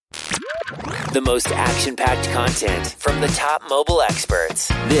The most action-packed content from the top mobile experts.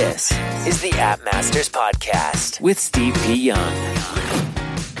 This is the App Masters Podcast with Steve P. Young.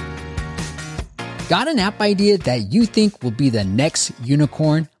 Got an app idea that you think will be the next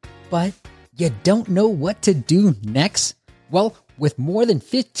unicorn, but you don't know what to do next? Well, with more than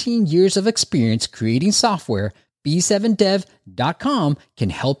 15 years of experience creating software, B7dev.com can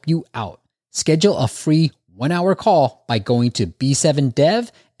help you out. Schedule a free 1-hour call by going to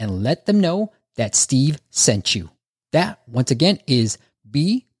B7dev and let them know that Steve sent you. That, once again, is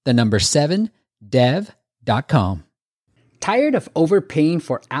B7dev.com. Tired of overpaying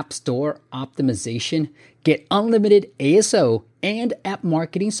for App Store optimization? Get unlimited ASO and app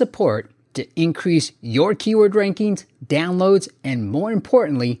marketing support to increase your keyword rankings, downloads, and more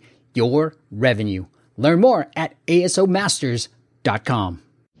importantly, your revenue. Learn more at asomasters.com.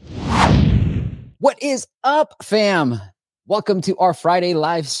 What is up, fam? Welcome to our Friday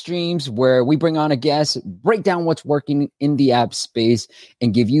live streams where we bring on a guest, break down what's working in the app space,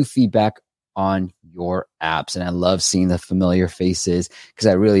 and give you feedback on your apps. And I love seeing the familiar faces because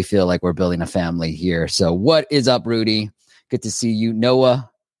I really feel like we're building a family here. So what is up, Rudy? Good to see you. Noah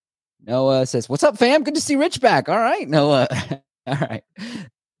says, what's up, fam? Good to see Rich back. All right, Noah. All right.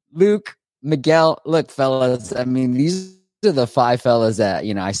 Luke, Miguel, look, fellas, I mean, these are the 5 fellas that,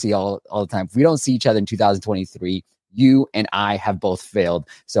 I see all the time. If we don't see each other in 2023, you and I have both failed.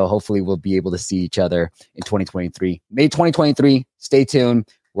 So hopefully we'll be able to see each other in 2023. May 2023, stay tuned.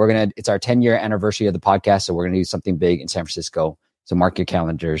 It's our 10-year anniversary of the podcast. So we're going to do something big in San Francisco. So mark your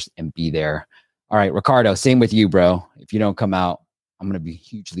calendars and be there. All right, Ricardo, same with you, bro. If you don't come out, I'm going to be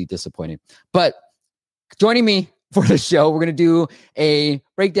hugely disappointed. But joining me for the show, we're going to do a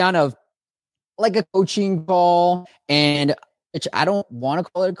breakdown of like a coaching call. And I don't want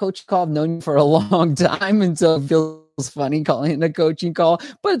to call it a coaching call. I've known you for a long time, and so it feels funny calling it a coaching call,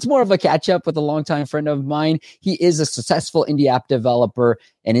 but it's more of a catch up with a longtime friend of mine. He is a successful indie app developer,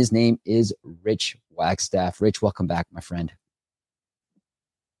 and his name is Rich Wagstaff. Rich, welcome back, my friend.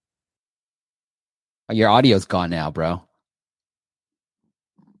 Your audio's gone now, bro.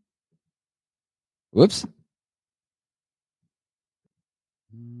 Whoops.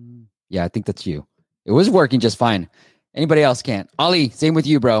 Yeah, I think that's you. It was working just fine. Anybody else can't. Ali, same with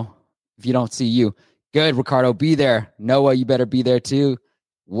you, bro. If you don't see you. Good, Ricardo, be there. Noah, you better be there too.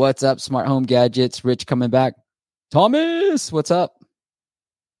 What's up, Smart Home Gadgets? Rich coming back. Thomas, what's up?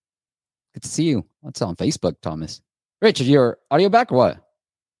 Good to see you. What's on Facebook, Thomas? Rich, is your audio back or what?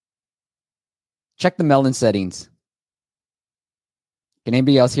 Check the Melon settings. Can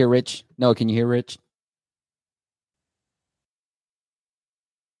anybody else hear Rich? No, can you hear Rich?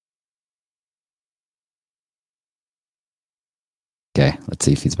 Okay, let's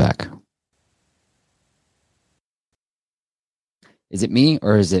see if he's back. Is it me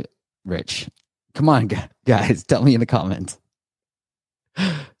or is it Rich? Come on, guys, tell me in the comments.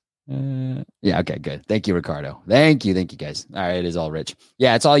 Yeah, okay, good. Thank you, Ricardo. Thank you, guys. All right, it is all Rich.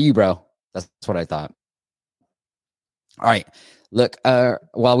 Yeah, it's all you, bro. That's what I thought. All right, look,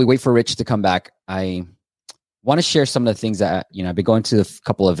 while we wait for Rich to come back, I want to share some of the things that, I've been going to a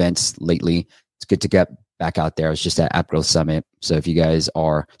couple events lately. It's good to get back out there. I was just at App Growth Summit. So if you guys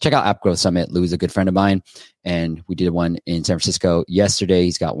check out App Growth Summit. Lou's a good friend of mine, and we did one in San Francisco yesterday.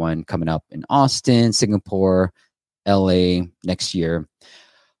 He's got one coming up in Austin, Singapore, LA next year.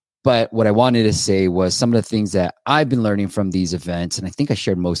 But what I wanted to say was some of the things that I've been learning from these events, and I think I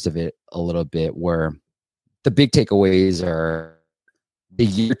shared most of it a little bit, were the big takeaways are the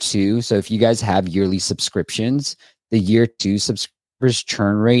year 2. So if you guys have yearly subscriptions, the year 2 subscriptions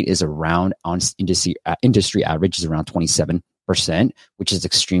churn rate is around, on industry average, is around 27%, which is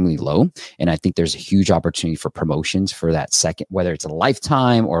extremely low. And I think there's a huge opportunity for promotions for that second, whether it's a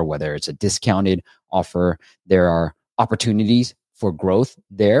lifetime or whether it's a discounted offer. There are opportunities for growth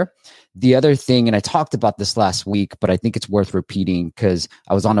there. The other thing, and I talked about this last week, but I think it's worth repeating because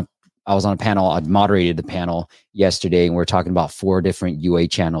I was on a panel. I moderated the panel yesterday, and we're talking about 4 different UA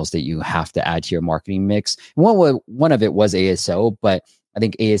channels that you have to add to your marketing mix. One of it was ASO, but I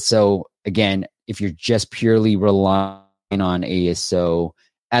think ASO, again, if you're just purely relying on ASO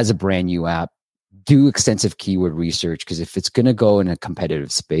as a brand new app, do extensive keyword research, because if it's going to go in a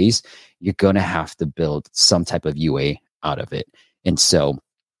competitive space, you're going to have to build some type of UA out of it. And so,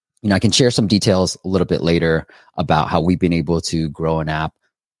 I can share some details a little bit later about how we've been able to grow an app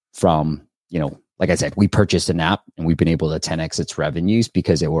from, like I said, we purchased an app and we've been able to 10x its revenues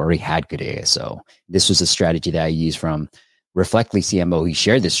because it already had good ASO. This was a strategy that I used from Reflectly CMO. He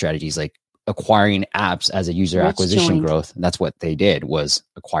shared this strategy. He's like acquiring apps as a user acquisition growth. And that's what they did, was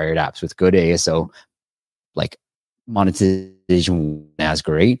acquired apps with good ASO, like monetization as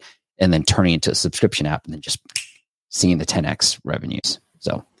great. and then turning it into a subscription app and then just seeing the 10x revenues.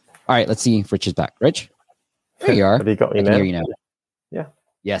 So, all right, let's see if Rich is back. Rich, there you are. Have you got me I now? can hear you now. Yeah.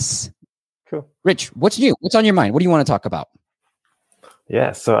 Yes. Cool. Rich, what's new? What's on your mind? What do you want to talk about?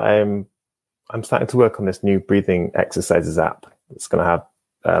 Yeah, so I'm starting to work on this new breathing exercises app. It's going to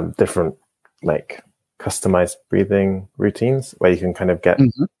have different like customized breathing routines where you can kind of get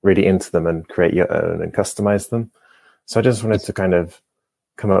really into them and create your own and customize them. So I just wanted to kind of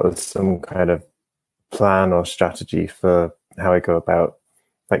come up with some kind of plan or strategy for how I go about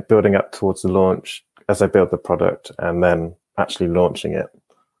like building up towards the launch as I build the product and then actually launching it.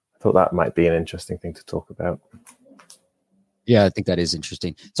 I thought that might be an interesting thing to talk about. Yeah, I think that is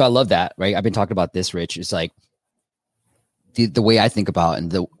interesting. So I love that, right? I've been talking about this, Rich. It's like the way I think about it,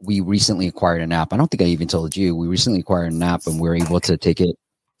 and we recently acquired an app. I don't think I even told you. We recently acquired an app and we were able to take it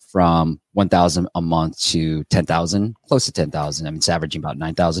from $1,000 a month to $10,000, close to $10,000. I mean, it's averaging about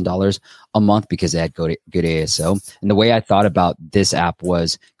 $9,000 a month because they had good ASO. And the way I thought about this app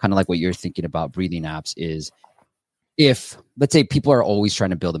was kind of like what you're thinking about breathing apps is if, let's say, people are always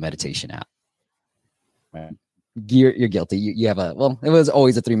trying to build a meditation app, right? You're guilty. You have it was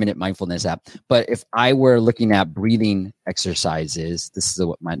always a 3-minute mindfulness app. But if I were looking at breathing exercises, this is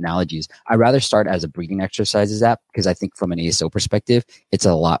what my analogy is. I'd rather start as a breathing exercises app because I think from an ASO perspective, it's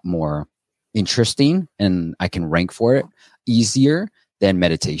a lot more interesting and I can rank for it easier than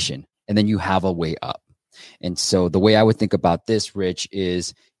meditation. And then you have a way up. And so the way I would think about this, Rich,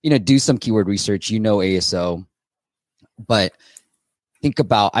 is, do some keyword research, ASO, but think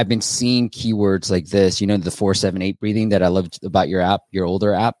about, I've been seeing keywords like this, the 4-7-8 breathing that I loved about your app, your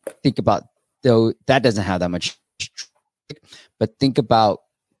older app. Think about, though, that doesn't have that much, but think about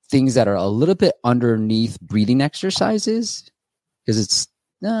things that are a little bit underneath breathing exercises because it's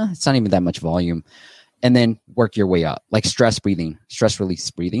not even that much volume. And then work your way up, like stress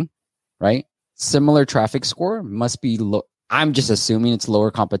release breathing, right? Similar traffic score must be low. I'm just assuming it's lower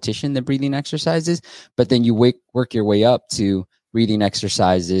competition than breathing exercises, but then you work your way up to breathing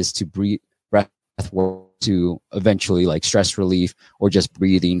exercises, to breath work, to eventually like stress relief or just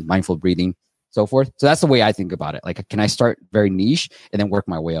breathing, mindful breathing, so forth. So that's the way I think about it. Like, can I start very niche and then work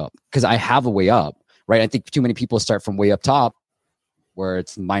my way up? Because I have a way up, right? I think too many people start from way up top where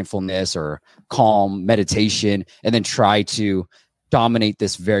it's mindfulness or calm meditation and then try to dominate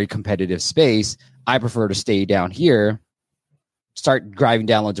this very competitive space. I prefer to stay down here, start driving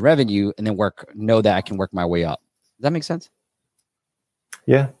downloads of revenue, and then know that I can work my way up. Does that make sense?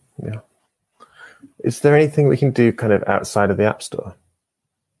 Yeah. Is there anything we can do kind of outside of the App Store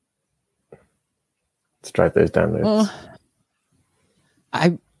to drive those downloads?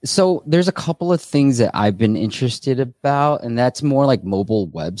 So there's a couple of things that I've been interested about, and that's more like mobile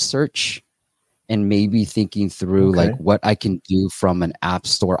web search and maybe thinking through like what I can do from an App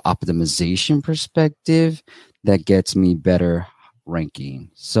Store optimization perspective that gets me better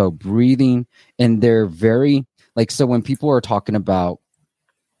ranking. So breathing, and they're very like, so when people are talking about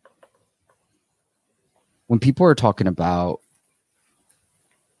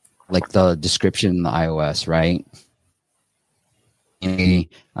like the description in the iOS, right?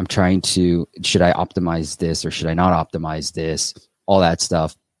 I'm trying to, should I optimize this or should I not optimize this? All that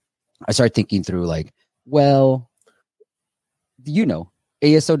stuff. I start thinking through like, ASO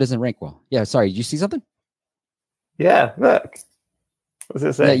doesn't rank well. Yeah, sorry, did you see something? Yeah, look. What does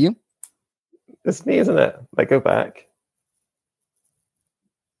it say? Is that you? It's me, isn't it? Like, go back.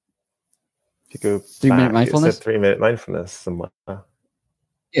 If you go 3-minute mindfulness? It said 3-minute mindfulness somewhere.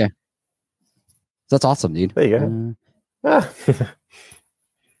 Yeah. That's awesome, dude. There you go.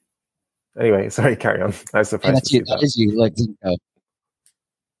 Anyway, sorry, carry on. I was surprised. That's you. That is you. Like,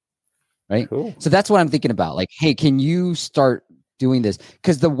 right? Cool. So that's what I'm thinking about. Like, hey, can you start doing this?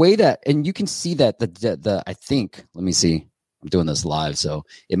 Because the way that, and you can see that I think, let me see. I'm doing this live, so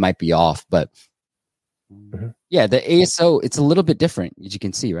it might be off, but yeah, the ASO, it's a little bit different, as you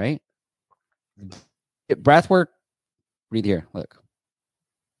can see, right? Breathwork, read here, look.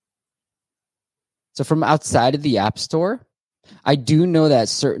 So from outside of the App Store, I do know that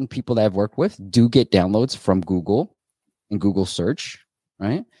certain people that I've worked with do get downloads from Google and Google search,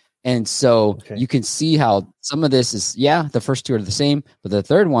 right? And so you can see how some of this is, the first two are the same, but the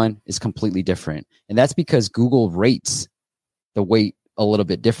third one is completely different. And that's because Google rates the weight a little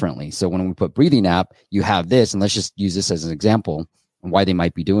bit differently. So when we put breathing app, you have this, and let's just use this as an example and why they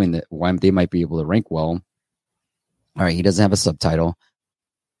might be doing that, why they might be able to rank well. All right, he doesn't have a subtitle.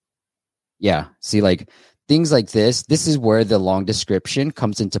 Yeah, see, like things like this is where the long description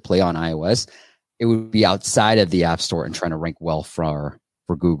comes into play on iOS. It would be outside of the App Store and trying to rank well for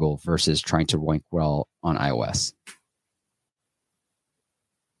Google versus trying to rank well on iOS.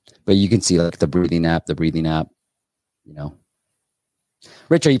 But you can see like the breathing app, you know.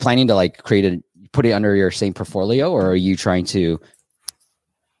 Rich, are you planning to like put it under your same portfolio, or are you trying to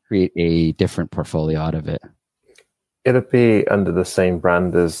create a different portfolio out of it? It'll be under the same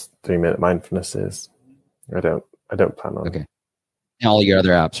brand as 3-Minute Mindfulness is. I don't plan on and all your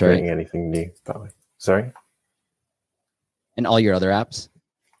other apps, right? Creating anything new that way. Sorry? And all your other apps?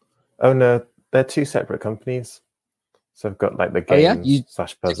 Oh no, they're two separate companies. So I've got like the games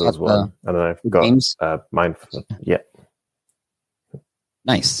 / puzzles one, and then I've got mindfulness. Yeah.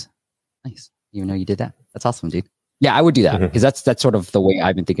 Nice. Even though you did that, that's awesome, dude. Yeah, I would do that because that's sort of the way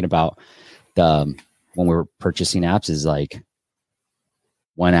I've been thinking about when we're purchasing apps is like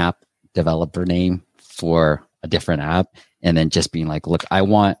one app developer name for a different app, and then just being like, look,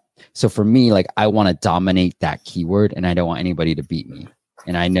 so for me, like I want to dominate that keyword, and I don't want anybody to beat me.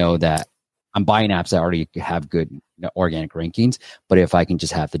 And I know that I'm buying apps that already have good organic rankings, but if I can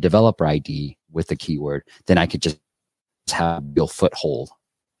just have the developer ID with the keyword, then I could just have real foothold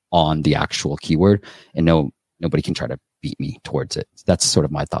on the actual keyword, and nobody can try to beat me towards it. That's sort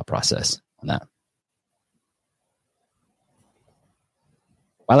of my thought process on that.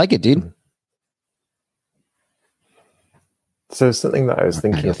 I like it, dude. So something that I was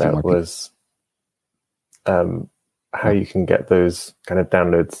thinking about was how you can get those kind of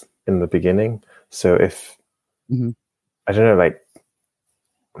downloads in the beginning. So if I don't know, like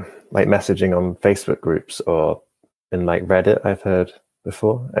messaging on Facebook groups or in like Reddit, I've heard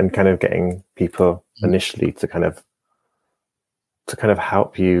before, and kind of getting people initially to kind of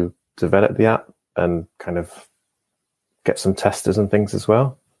help you develop the app and kind of get some testers and things as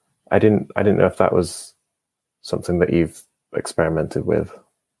well. I didn't know if that was something that you've experimented with.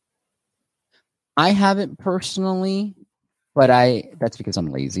 I haven't personally, but that's because I'm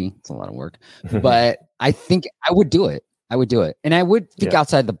lazy. It's a lot of work. But I think I would do it. And I would think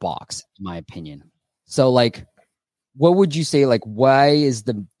outside the box, in my opinion. So like, what would you say, like, what is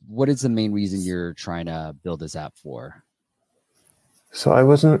the main reason you're trying to build this app for? So I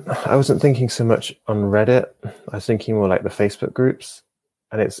wasn't thinking so much on Reddit. I was thinking more like the Facebook groups.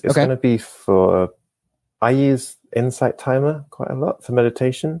 And it's going to be I use Insight Timer quite a lot for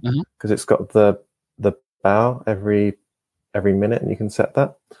meditation because it's got the bow every minute, and you can set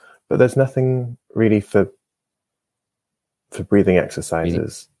that. But there's nothing really for breathing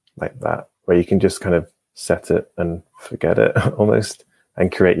exercises like that, where you can just kind of set it and forget it almost,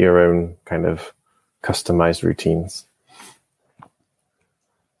 and create your own kind of customized routines.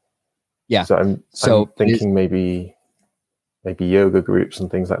 Yeah. So I'm thinking maybe yoga groups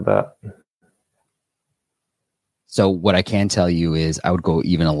and things like that. So what I can tell you is I would go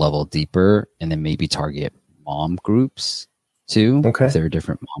even a level deeper and then maybe target mom groups too. Okay. If there are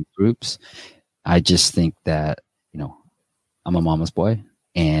different mom groups. I just think that, I'm a mama's boy,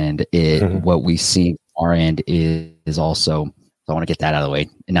 and what we see on our end is also, so I want to get that out of the way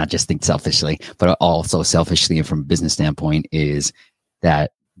and not just think selfishly, but also selfishly and from a business standpoint is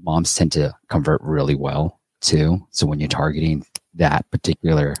that moms tend to convert really well too. So when you're targeting that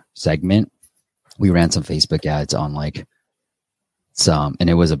particular segment, we ran some Facebook ads on and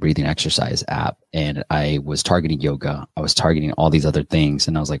it was a breathing exercise app, and I was targeting yoga. I was targeting all these other things,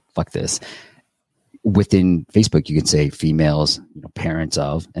 and I was like, fuck this. Within Facebook, you can say females, parents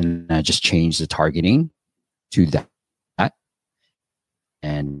of, and I just changed the targeting to that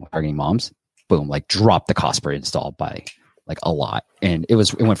and targeting moms. Boom, like drop the cost per install by like a lot. And it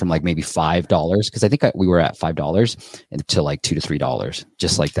went from like maybe $5, because I think we were at $5 and to like $2 to $3,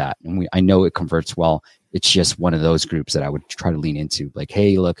 just like that. And I know it converts well. It's just one of those groups that I would try to lean into. Like,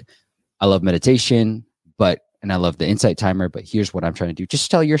 hey, look, I love meditation, and I love the Insight Timer, but here's what I'm trying to do. Just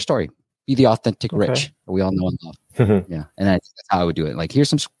tell your story. Be the authentic Rich. We all know and love. Yeah. And that's how I would do it. Like, here's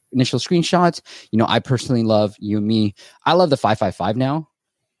some initial screenshots. I personally love you and me. I love the 5-5-5 now.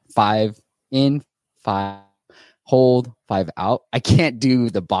 5 in, 5 hold, 5 out. I can't do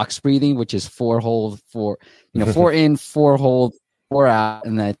the box breathing, which is 4 hold, 4, 4 in, 4 hold, 4 out.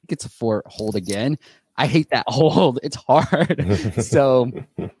 And then I think it's a 4 hold again. I hate that hold. It's hard. So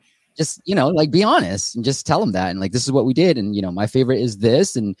just, be honest and just tell them that. And like, this is what we did. And, my favorite is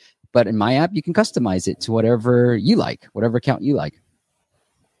this. But in my app, you can customize it to whatever you like, whatever account you like.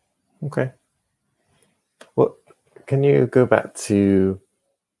 Okay. Well, can you go back to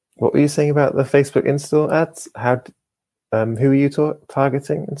what were you saying about the Facebook install ads? Who were you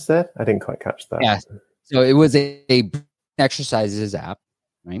targeting instead? I didn't quite catch that. Yeah. So it was a exercises app,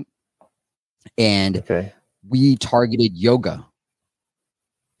 right? And we targeted yoga.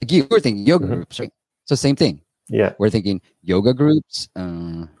 Like you were thinking yoga groups, right? So same thing. Yeah. We're thinking yoga groups,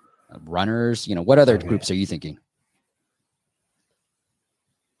 runners, what other groups are you thinking?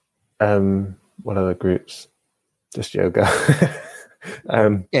 What other groups? Just yoga.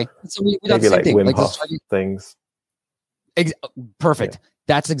 Okay, so we got maybe the same like thing. Wim Like Hof things. Perfect. Yeah.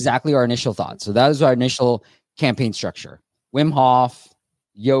 That's exactly our initial thought. So that was our initial campaign structure. Wim Hof,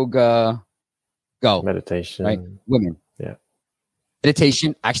 yoga, go. Meditation. Right? Women. Yeah.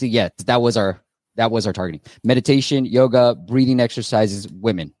 Meditation. Actually, yeah, that was our targeting. Meditation, yoga, breathing exercises,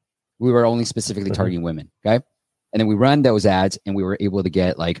 women. We were only specifically targeting women. Okay. And then we run those ads and we were able to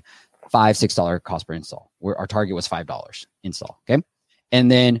get like $5-6 cost per install. Our target was $5 install. Okay. And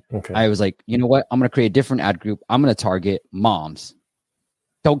then I was like, you know what? I'm going to create a different ad group. I'm going to target moms.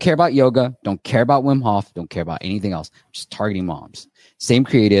 Don't care about yoga. Don't care about Wim Hof. Don't care about anything else. Just targeting moms. Same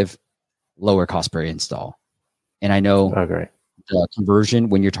creative, lower cost per install. And I know the conversion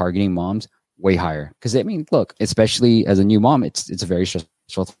when you're targeting moms, way higher. Because I mean, look, especially as a new mom, it's a very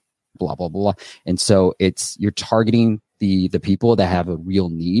stressful, blah, blah, blah. And so you're targeting the people that have a real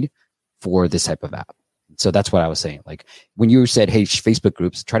need for this type of app. So that's what I was saying. Like when you said, hey, Facebook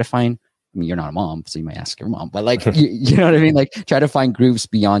groups, try to find, I mean, you're not a mom, so you might ask your mom, but like, you know what I mean? Like try to find groups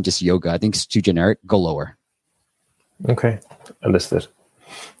beyond just yoga. I think it's too generic. Go lower. Okay. Understood.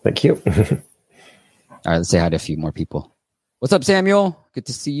 Thank you. All right. Let's say hi to a few more people. What's up, Samuel? Good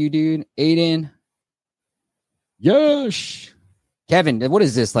to see you, dude. Aiden. Yosh. Kevin, what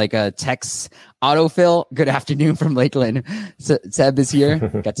is this? Like a text autofill? Good afternoon from Lakeland. Seb is here.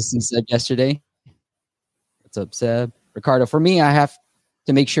 Got to see Seb yesterday. What's up, Seb? Ricardo, for me, I have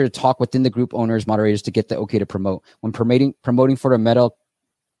to make sure to talk within the group owners, moderators to get the okay to promote. When promoting for a mental,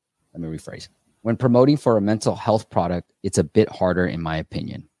 let me rephrase. When promoting for a mental health product, it's a bit harder in my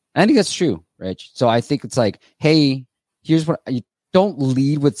opinion. I think that's true, Rich. So I think it's like, hey, here's what you don't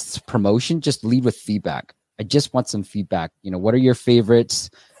lead with promotion, just lead with feedback. I just want some feedback. You know, what are your favorites?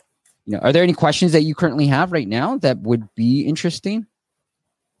 You know, are there any questions that you currently have right now that would be interesting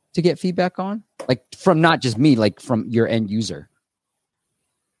to get feedback on? Like from not just me, like from your end user.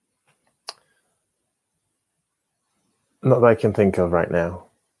 Not that I can think of right now,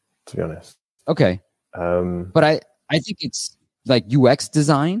 to be honest. Okay. But I think it's like UX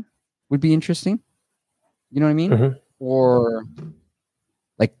design would be interesting. You know what I mean? Mm-hmm. Or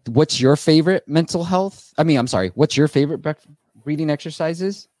like, what's your favorite mental health? I mean, I'm sorry. What's your favorite breathing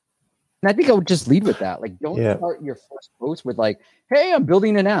exercises? And I think I would just lead with that. Like, don't start your first post with like, hey, I'm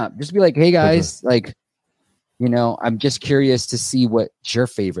building an app. Just be like, hey guys, like, you know, I'm just curious to see what's your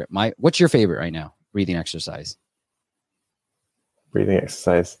favorite. What's your favorite right now? Breathing exercise. Breathing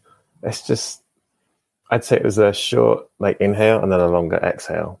exercise. It's just, I'd say it was a short like inhale and then a longer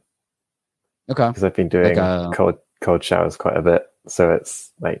exhale. Okay. Because I've been doing cold showers quite a bit. So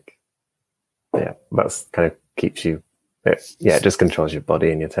it's like, yeah, that's kind of keeps you, it just controls your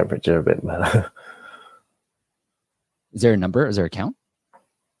body and your temperature a bit better. Is there a number? Is there a count?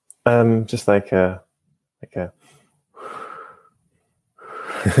 Just like a like a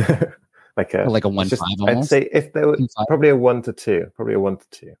 1-5 almost? I'd say if there were probably a 1 to 2.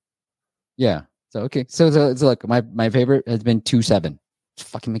 Yeah. So okay. So look, my favorite has been 2-7.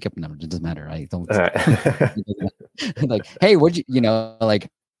 Fucking make up numbers. It doesn't matter. I don't like, hey, what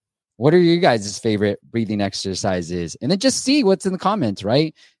are you guys' favorite breathing exercises? And then just see what's in the comments,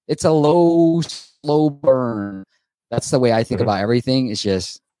 right? It's a low, slow burn. That's the way I think about everything. It's a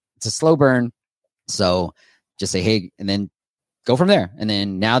slow burn. So just say, hey, and then go from there. And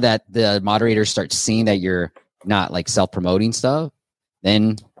then now that the moderators start seeing that you're not like self-promoting stuff,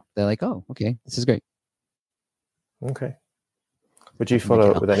 then they're like, oh, okay, this is great. Okay. Would you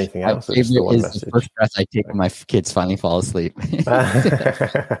follow up with anything else? My favorite is the first breath I take when my kids finally fall asleep.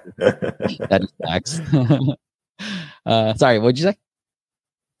 That is facts. Sorry, what'd you say?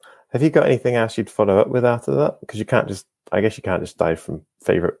 Have you got anything else you'd follow up with after that? Because I guess you can't just dive from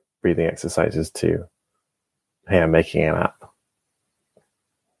favorite breathing exercises to, hey, I'm making an app.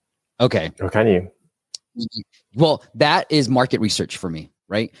 Okay. Or can you? Well, that is market research for me,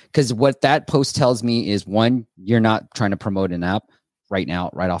 right? Because what that post tells me is, one, you're not trying to promote an app right now,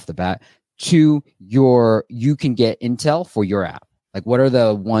 right off the bat. 2, you can get intel for your app. Like, what are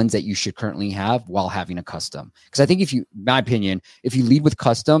the ones that you should currently have while having a custom? Because I think my opinion, if you lead with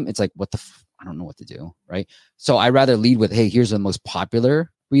custom, it's like, I don't know what to do, right? So I rather lead with, hey, here's the most popular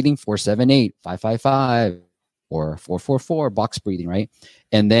breathing, 4-7-8, 5-5-5, or 4-4-4 box breathing, right?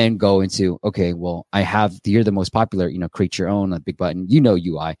 And then go into, okay, well, you're the most popular, create your own, a big button,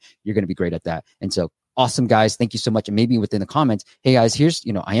 UI, you're going to be great at that. And so, awesome, guys. Thank you so much. And maybe within the comments, hey guys, here's,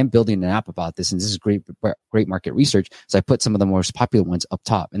 I am building an app about this, and this is great market research. So I put some of the most popular ones up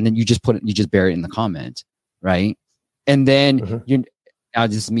top, and then you just bear it in the comment, right? And then now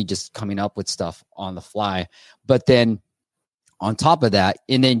this is me just coming up with stuff on the fly. But then on top of that,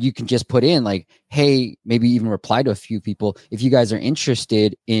 and then you can just put in like, hey, maybe even reply to a few people. If you guys are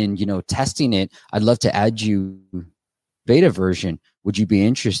interested in, testing it, I'd love to add you beta version. Would you be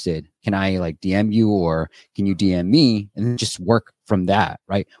interested? Can I like DM you, or can you DM me? And then just work from that,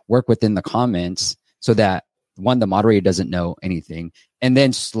 right? Work within the comments so that one, the moderator doesn't know anything, and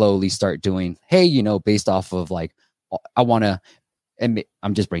then slowly start doing, hey, based off of like, I want to, and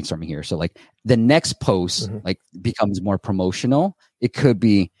I'm just brainstorming here. So like the next post like becomes more promotional. It could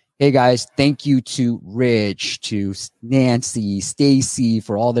be, hey guys, thank you to Rich, to Nancy, Stacy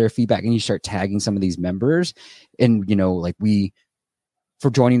for all their feedback. And you start tagging some of these members, and, like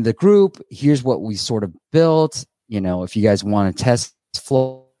for joining the group, here's what we sort of built. If you guys want to test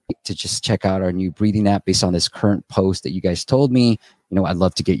flow, to just check out our new breathing app based on this current post that you guys told me, I'd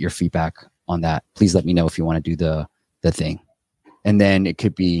love to get your feedback on that. Please let me know if you want to do the thing. And then it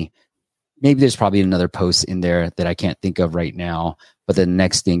could be, maybe there's probably another post in there that I can't think of right now, but the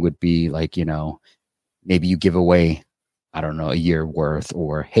next thing would be like, maybe you give away, I don't know, a year worth,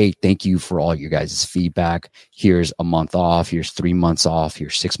 or, hey, thank you for all your guys' feedback. Here's a month off. Here's 3 months off.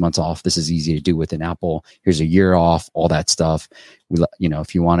 Here's 6 months off. This is easy to do within Apple. Here's a year off, all that stuff.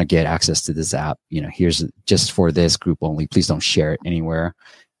 If you want to get access to this app, here's just for this group only. Please don't share it anywhere.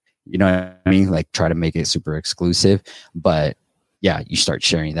 You know what I mean? Like try to make it super exclusive, but yeah, you start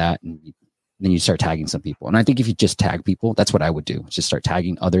sharing that, and then you start tagging some people. And I think if you just tag people, that's what I would do. Just start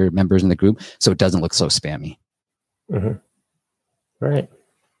tagging other members in the group so it doesn't look so spammy. Mm-hmm. Right.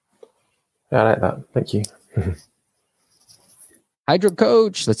 Yeah, I like that. Thank you. Hydro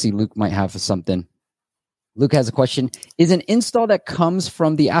Coach. Let's see. Luke might have something. Luke has a question. Is an install that comes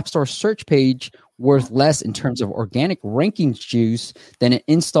from the App Store search page worth less in terms of organic rankings juice than an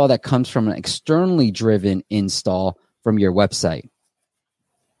install that comes from an externally driven install from your website?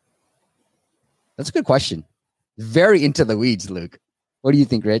 That's a good question. Very into the weeds, Luke. What do you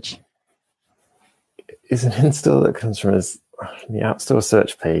think, Rich? Is an install that comes from the App Store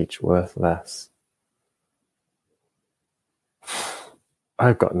search page worth less?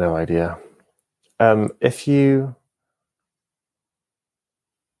 I've got no idea. I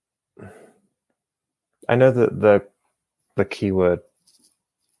know that the keyword,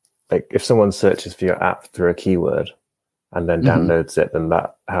 like if someone searches for your app through a keyword and then downloads it, then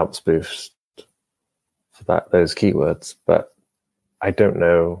that helps boost those keywords. But I don't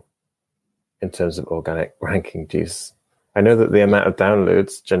know in terms of organic ranking juice. I know that the amount of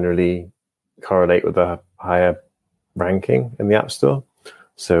downloads generally correlate with a higher ranking in the App Store.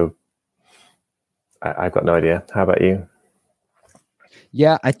 So I've got no idea. How about you?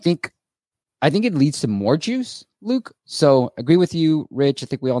 Yeah, I think it leads to more juice, Luke. So agree with you, Rich. I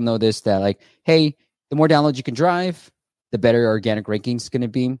think we all know this, that like, hey, the more downloads you can drive, the better organic rankings is going to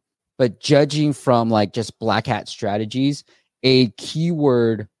be. But judging from like just black hat strategies, a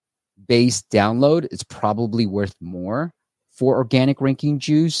keyword based download is probably worth more for organic ranking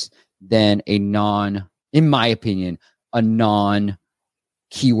juice than in my opinion, a non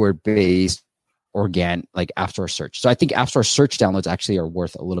keyword based organic like App Store search. So I think App Store search downloads actually are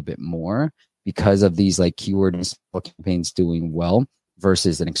worth a little bit more because of these like keyword campaigns doing well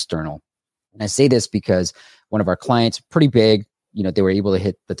versus an external. And I say this because one of our clients, pretty big, they were able to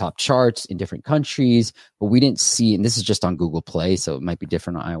hit the top charts in different countries, but we didn't see, and this is just on Google Play, so it might be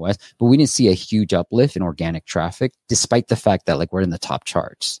different on iOS, but we didn't see a huge uplift in organic traffic, despite the fact that like we're in the top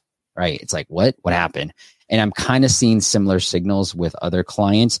charts, right? It's like, what happened? And I'm kind of seeing similar signals with other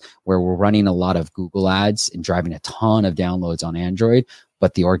clients where we're running a lot of Google ads and driving a ton of downloads on Android,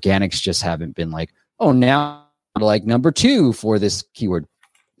 but the organics just haven't been like, oh, now like number 2 for this keyword.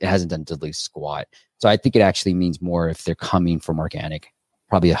 It hasn't done diddly squat. So I think it actually means more if they're coming from organic,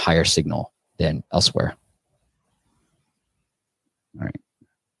 probably a higher signal than elsewhere. All right.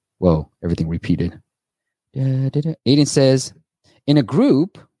 Whoa, everything repeated. Aiden says, in a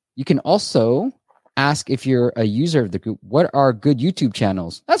group, you can also ask if you're a user of the group, what are good YouTube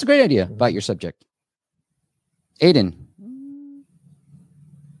channels? That's a great idea about your subject. Aiden.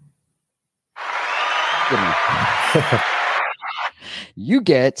 You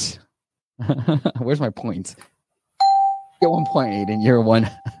get, where's my points? You get 1 point, Aiden.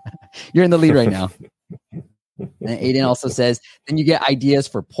 You're in the lead right now. And Aiden also says, then you get ideas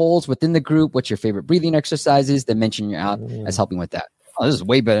for polls within the group. What's your favorite breathing exercises? Then mention your app as helping with that. Oh, this is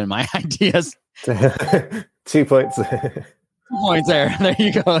way better than my ideas. 2 points. 2 points there. There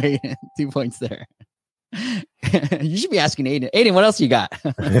you go, Aiden. 2 points there. You should be asking Aiden. Aiden, what else you got?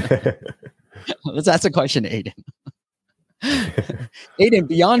 Let's ask a question to Aiden. Aiden,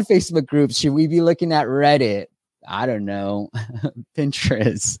 beyond Facebook groups, should we be looking at Reddit? I don't know.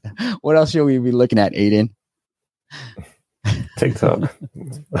 Pinterest. What else should we be looking at, Aiden? TikTok.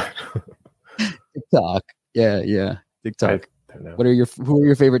 TikTok. Yeah. TikTok. I don't know. Who are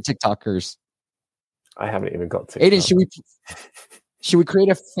your favorite TikTokers? I haven't even got TikTok. Aiden, should we create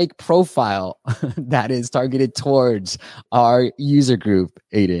a fake profile that is targeted towards our user group,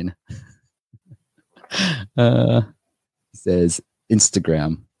 Aiden? Says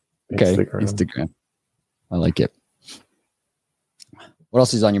Instagram. Okay, Instagram. I like it. What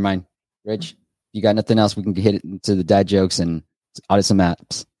else is on your mind, Rich? You got nothing else? We can hit it into the dad jokes and audit some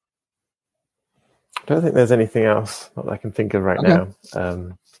apps. I don't think there's anything else that I can think of right now.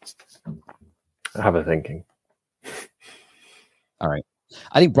 I have a thinking. All right.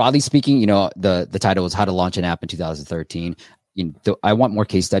 I think broadly speaking, the title was How to Launch an App in 2013. I want more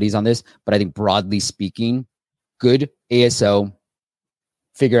case studies on this, but I think broadly speaking, good ASO,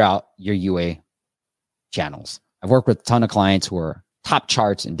 figure out your UA channels. I've worked with a ton of clients who are top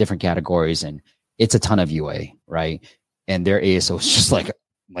charts in different categories, and it's a ton of UA, right? And their ASO is just like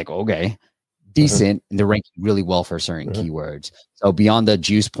okay, decent, and they're ranking really well for certain keywords. So beyond the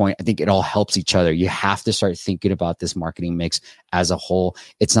juice point, I think it all helps each other. You have to start thinking about this marketing mix as a whole.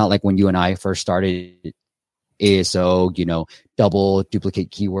 It's not like when you and I first started ASO, double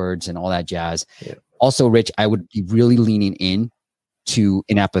duplicate keywords and all that jazz. Yeah. Also, Rich, I would be really leaning in to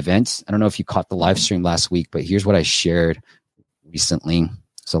in-app events. I don't know if you caught the live stream last week, but here's what I shared recently.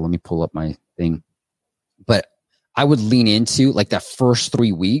 So let me pull up my thing. But I would lean into like that first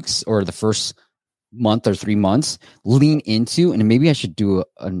 3 weeks or the first month or 3 months, lean into, and maybe I should do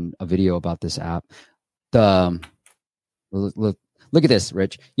a video about this app. Look at this,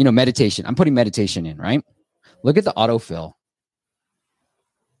 Rich. Meditation. I'm putting meditation in, right? Look at the autofill.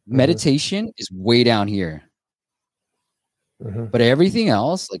 Meditation is way down here. But everything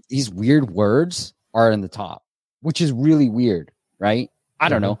else, like these weird words, are in the top, which is really weird, right? I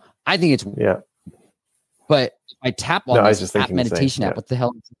don't know. I think it's weird. But if I tap on this app meditation app, what the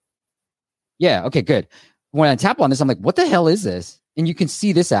hell? Yeah, okay, good. When I tap on this, I'm like, what the hell is this? And you can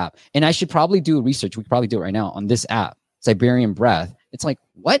see this app. And I should probably do research. We could probably do it right now on this app, Siberian Breath. It's like,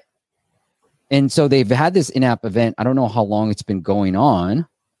 what? And so they've had this in-app event. I don't know how long it's been going on.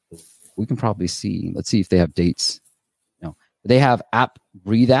 We can probably see. Let's see if they have dates. No, they have app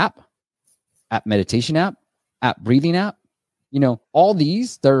breathe app meditation app breathing app. All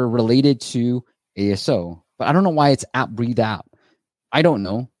these, they're related to ASO, but I don't know why it's app breathe app. I don't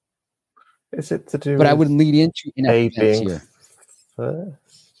know. Is it to do? But I would lead into in-app events here.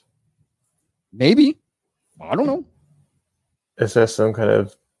 First? Maybe. I don't know. Is there some kind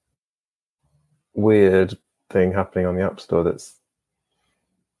of weird thing happening on the App Store that's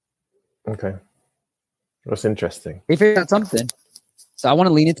okay? That's interesting. They figured out something. So I want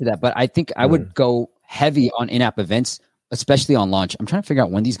to lean into that, but I think I would go heavy on in-app events, especially on launch. I'm trying to figure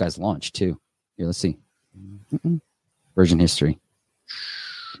out when these guys launch too. Here, let's see. Version history.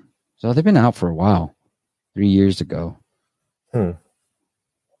 So they've been out for a while. 3 years ago.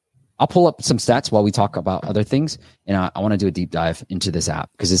 I'll pull up some stats while we talk about other things, and I want to do a deep dive into this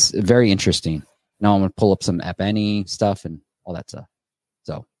app because it's very interesting. Now I'm going to pull up some App Annie stuff and all that stuff.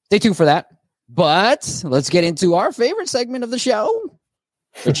 So stay tuned for that. But let's get into our favorite segment of the show.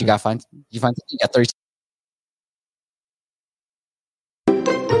 What you got? You got 30.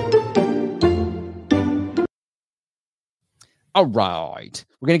 All right.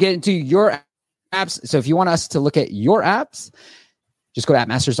 We're going to get into your apps. So if you want us to look at your apps, just go to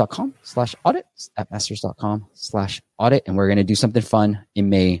appmasters.com/audit, appmasters.com/audit. And we're going to do something fun in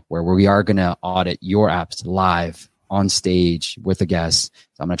May where we are going to audit your apps live on stage with a guest.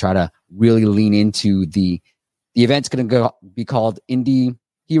 So I'm going to try to really lean into the event's going to be called Indie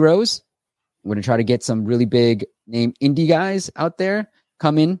Heroes. We're going to try to get some really big name indie guys out there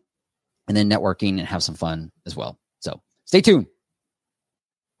come in and then networking and have some fun as well. So stay tuned.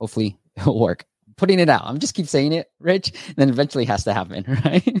 Hopefully it'll work. Putting it out. I'm just keep saying it, Rich, and then eventually it has to happen,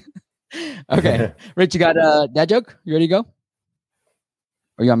 right? Okay. Rich, you got a dad joke? You ready to go?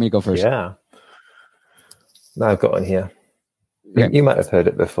 Or you want me to go first? Yeah. No, I've got one here. Okay. You might have heard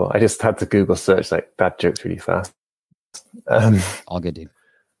it before. I just had to Google search like dad jokes really fast. All good, dude.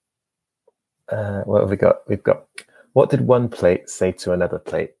 What have we got? We've got, what did one plate say to another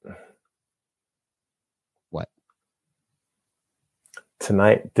plate? What?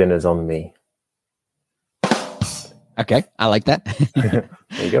 Tonight, dinner's on me. Okay, I like that. There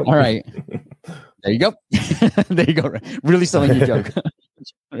you go. All right. There you go. There you go. Really selling your joke.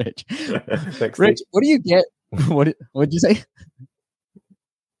 Rich. Thanks, Rich, Steve. What do you get? What did you say?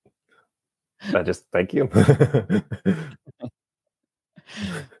 I just thank you.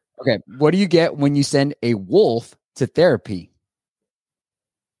 Okay. What do you get when you send a wolf to therapy?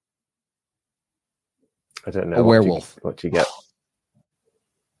 I don't know. A werewolf. What you get?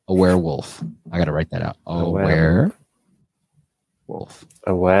 A werewolf. I got to write that out. A werewolf.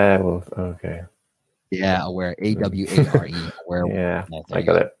 A werewolf. Okay. Yeah, aware. A-W-A-R-E. Werewolf. Yeah, I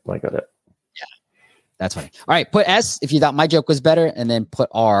got it. Yeah, that's funny. All right, put S if you thought my joke was better, and then put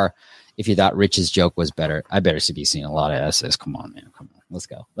R if you thought Rich's joke was better. I better be seeing a lot of S's. Come on, man. Come on. Let's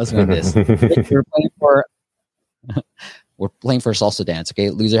go. Let's win this. We're playing for salsa dance. Okay,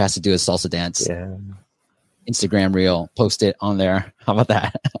 loser has to do a salsa dance. Yeah. Instagram reel. Post it on there. How about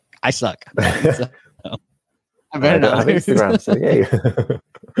that? I suck. So, I don't have Instagram, so yay.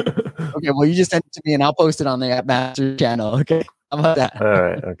 Okay, well, you just send it to me and I'll post it on the App Master channel. Okay, how about that? All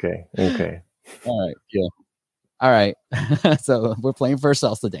right. Okay. All right. Yeah. All right. So we're playing for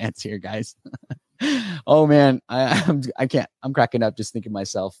salsa dance here, guys. Oh man, I can't. I'm cracking up just thinking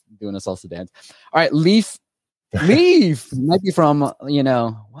myself doing a salsa dance. All right, Leaf might be from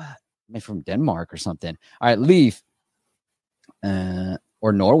what? Maybe from Denmark or something. All right, Leaf,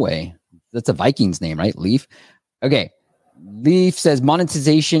 or Norway. That's a Vikings name, right? Leaf. Okay. Leaf says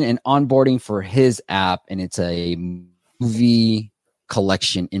monetization and onboarding for his app, and it's a movie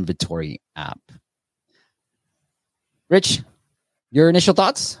collection inventory app. Rich, your initial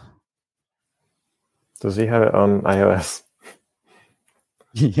thoughts? Does he have it on iOS?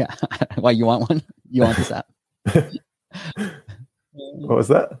 Yeah. Why, you want one? You want this app? What was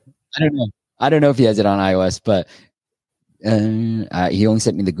that? I don't know if he has it on iOS, but he only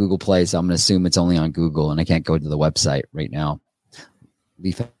sent me the Google Play, so I'm going to assume it's only on Google, and I can't go to the website right now.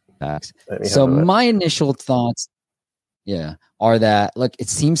 Leaf facts. So my initial thoughts, are that, look, it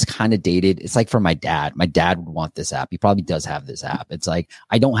seems kind of dated. It's like for my dad. My dad would want this app. He probably does have this app. It's like,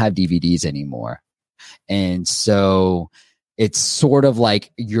 I don't have DVDs anymore. And so it's sort of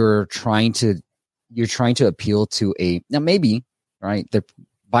like you're trying to appeal to now maybe, right, the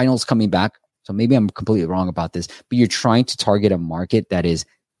vinyl's coming back. So maybe I'm completely wrong about this, but you're trying to target a market that is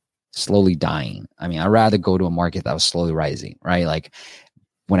slowly dying. I mean, I'd rather go to a market that was slowly rising, right? Like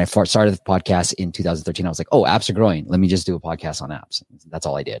when I first started the podcast in 2013, I was like, oh, apps are growing. Let me just do a podcast on apps. That's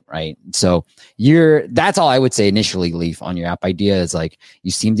all I did, right? So that's all I would say initially, Leaf, on your app idea is like,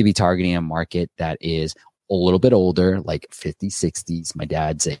 you seem to be targeting a market that is a little bit older, like 50s, 60s. My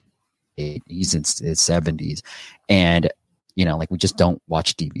dad's he's in his 70s. And like we just don't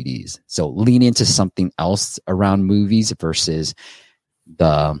watch DVDs. So lean into something else around movies versus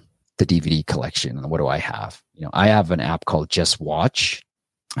the DVD collection. And what do I have? I have an app called Just Watch.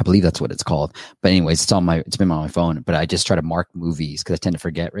 I believe that's what it's called. But anyways, it's been on my phone, but I just try to mark movies because I tend to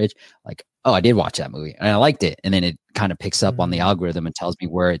forget, Rich. Like, oh, I did watch that movie and I liked it. And then it kind of picks up on the algorithm and tells me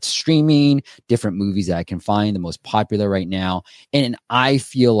where it's streaming, different movies that I can find, the most popular right now. And I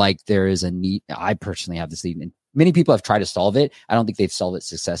feel like there is a need. I personally have this need, and many people have tried to solve it. I don't think they've solved it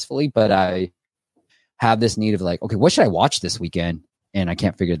successfully, but I have this need of like, okay, what should I watch this weekend? And I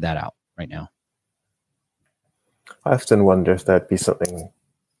can't figure that out right now. I often wonder if there'd be something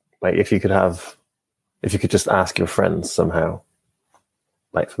like if you could just ask your friends somehow,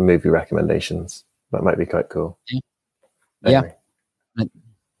 like for movie recommendations. That might be quite cool. Anyway.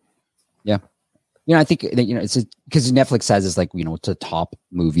 Yeah. I think that, it's because Netflix has this like, to top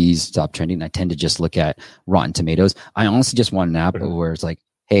movies, top trending. I tend to just look at Rotten Tomatoes. I honestly just want an app where it's like,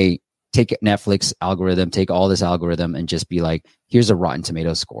 hey, take Netflix algorithm, take all this algorithm and just be like, here's a Rotten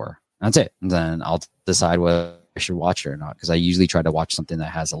Tomatoes score. That's it. And then I'll decide whether I should watch it or not. Cause I usually try to watch something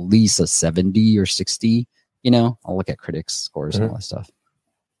that has at least a 70 or 60, I'll look at critics scores and all that stuff.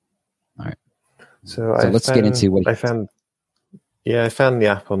 All right. So let's get into what I found the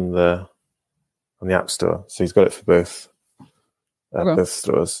app on the App Store. So he's got it for both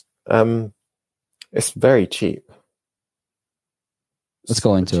stores. It's very cheap. Let's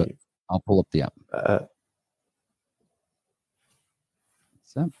go into it. I'll pull up the app.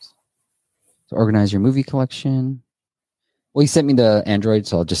 So organize your movie collection. Well, he sent me the Android,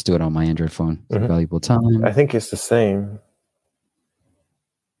 so I'll just do it on my Android phone. It's valuable time. I think it's the same.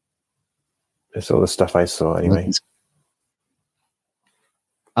 It's all the stuff I saw anyway.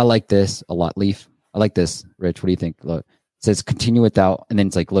 I like this a lot, Leaf. I like this, Rich. What do you think? Look, it says continue without, and then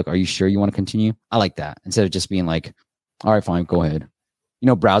it's like, look, are you sure you want to continue? I like that. Instead of just being like, all right, fine, go ahead.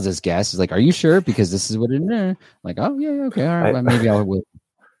 Browse as guest is like, are you sure? Because this is what it is. Like, oh yeah, okay, all right, maybe I will.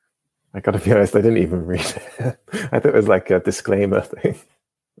 I gotta be honest, I didn't even read it. I thought it was like a disclaimer thing.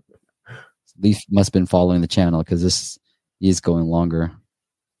 Leaf must have been following the channel because this is going longer.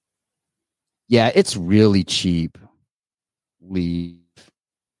 Yeah, it's really cheap. Leaf.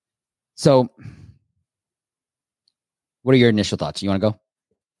 So, what are your initial thoughts? You want to go?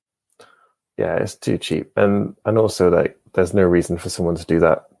 Yeah, it's too cheap, and also like there's no reason for someone to do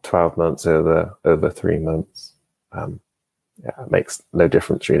that 12 months over 3 months. Yeah, it makes no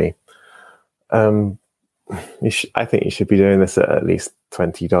difference really. I think you should be doing this at least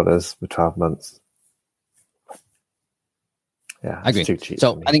 $20 for 12 months. Yeah, I agree. Too cheap.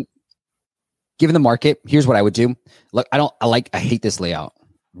 So I think, given the market, here's what I would do. Look, I hate this layout.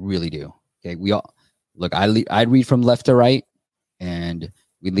 Really do. Okay, I read from left to right, and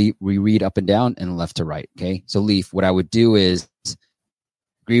we read up and down and left to right. Okay, so Leaf, what I would do is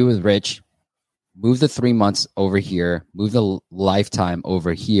agree with Rich. Move the 3 months over here. Move the lifetime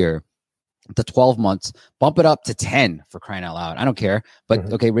over here. The 12 months, bump it up to 10 for crying out loud. I don't care.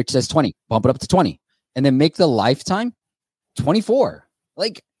 But okay, Rich says 20. Bump it up to 20. And then make the lifetime 24.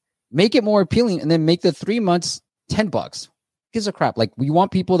 Like, make it more appealing, and then make the 3 months $10. Gives a crap. Like, we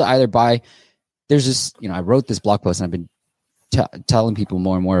want people to either buy. There's this, I wrote this blog post, and I've been telling people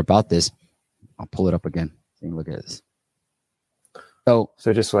more and more about this. I'll pull it up again. Look at this. So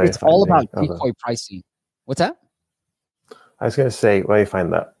just it's all about decoy pricing. What's that? I was going to say, where you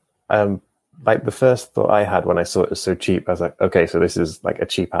find that? Like, the first thought I had when I saw it was so cheap, I was like, okay, so this is like a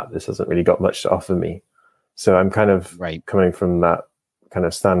cheap app. This hasn't really got much to offer me. So I'm kind of coming from that kind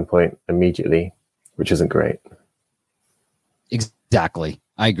of standpoint immediately, which isn't great. Exactly.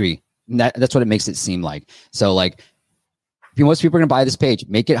 I agree. That's what it makes it seem like. So, like, most people are going to buy this page,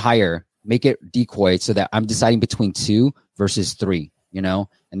 make it higher, make it decoy, so that I'm deciding between 2 versus 3, and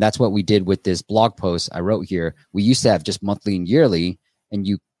that's what we did with this blog post I wrote here. We used to have just monthly and yearly, and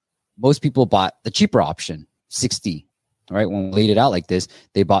most people bought the cheaper option, 60. All right. When we laid it out like this,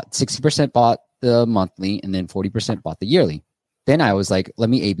 they bought 60% bought the monthly, and then 40% bought the yearly. Then I was like, let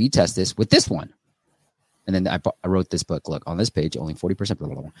me A/B test this with this one. And then I wrote this book. Look, on this page, only 40%. Blah,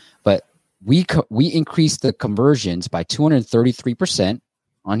 blah, blah. But we increased the conversions by 233%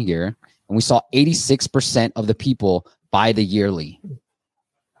 on here, and we saw 86% of the people buy the yearly.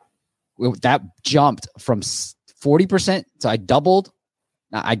 That jumped from 40%. So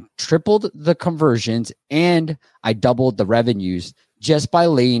I tripled the conversions, and I doubled the revenues just by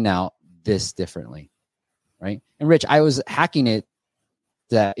laying out this differently, right? And Rich, I was hacking it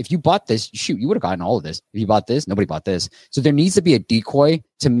that if you bought this, you would have gotten all of this. If you bought this, nobody bought this. So there needs to be a decoy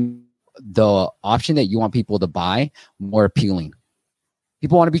to the option that you want people to buy more appealing.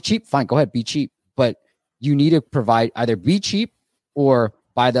 People want to be cheap, fine, go ahead, be cheap. But you need to provide either be cheap or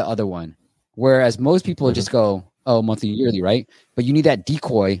buy the other one. Whereas most people just go, oh, monthly, yearly, right? But you need that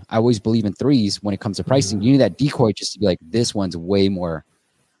decoy. I always believe in threes when it comes to pricing. You need that decoy just to be like, this one's way more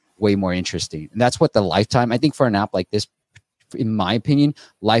interesting. And that's what the lifetime, I think for an app like this, in my opinion,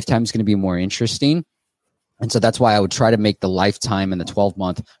 lifetime is going to be more interesting. And so that's why I would try to make the lifetime and the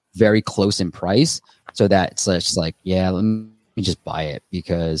 12-month very close in price, so that it's just like, yeah, let me just buy it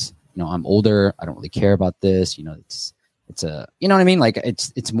because, I'm older. I don't really care about this. It's a, you know what I mean? Like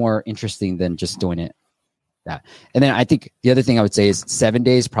it's more interesting than just doing it. That. And then I think the other thing I would say is 7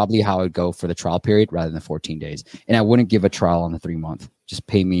 days, probably how I would go for the trial period rather than 14 days. And I wouldn't give a trial on the 3 month. Just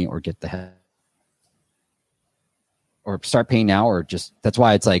pay me or get the heck. Or start paying now, or just, that's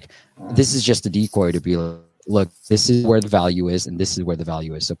why it's like, this is just a decoy to be like, look, this is where the value is and this is where the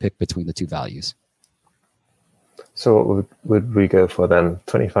value is. So pick between the two values. So what would we go for then?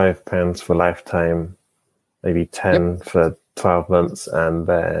 £25 for lifetime, maybe 10 for 12 months, and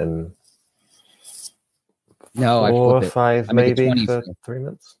then No, 4 or 5 maybe for 3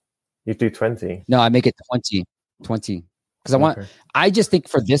 months. You do 20. No, I make it 20 because I just think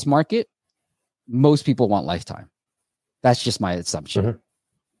for this market, most people want lifetime. That's just my assumption. Mm-hmm.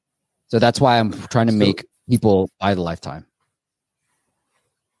 So that's why I'm trying to make people buy the lifetime.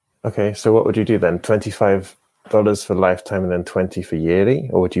 Okay, so what would you do then? $25 for lifetime and then 20 for yearly,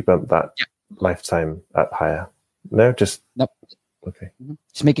 or would you bump that lifetime up higher? No, just nope. Okay,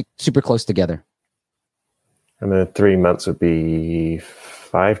 just make it super close together. And then 3 months would be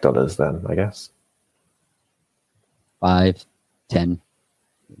 $5 then, I guess. 5, 10,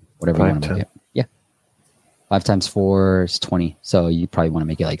 whatever 5, you want to 10. Make it. Yeah. 5 times 4 is 20. So you probably want to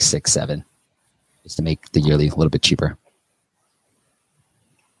make it like 6, 7, just to make the yearly a little bit cheaper.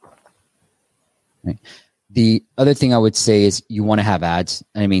 Right. The other thing I would say is you want to have ads.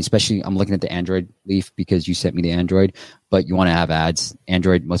 I mean, especially I'm looking at the Android Leaf because you sent me the Android, but you want to have ads.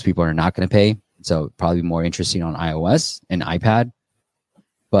 Android, most people are not going to pay. So probably more interesting on iOS and iPad.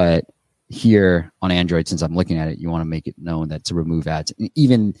 But here on Android, since I'm looking at it, you want to make it known that to remove ads. And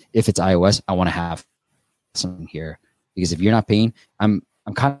even if it's iOS, I want to have something here. Because if you're not paying, I'm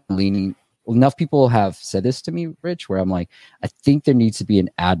kind of leaning. Enough people have said this to me, Rich, where I'm like, I think there needs to be an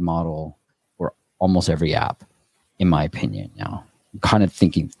ad model for almost every app, in my opinion now. I'm kind of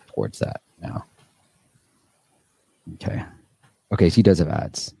thinking towards that now. Okay. Okay, so he does have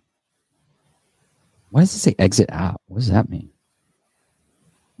ads. Why does it say exit app? What does that mean?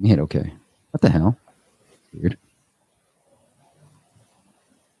 Let me hit okay. What the hell? Weird.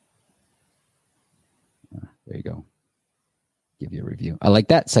 There you go. Give you a review. I like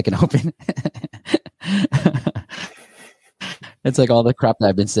that. Second open. It's like all the crap that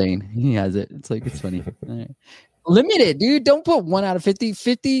I've been saying. He has it. It's like, it's funny. Right. Limit it, dude. Don't put 1 out of 50.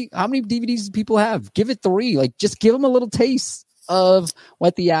 50. How many DVDs do people have? Give it 3. Like, just give them a little taste of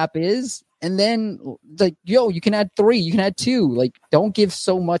what the app is. And then, like, yo, you can add 3. You can add 2. Like, don't give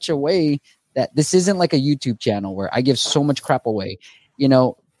so much away. That this isn't like a YouTube channel where I give so much crap away. You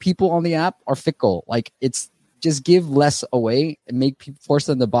know, people on the app are fickle. Like, it's just give less away and make people force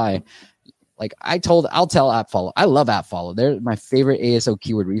them to buy. Like I'll tell AppFollow. I love AppFollow. They're my favorite ASO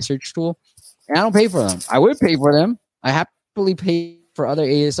keyword research tool. And I don't pay for them. I would pay for them. I happily pay for other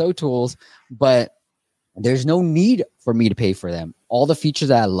ASO tools, but there's no need for me to pay for them. All the features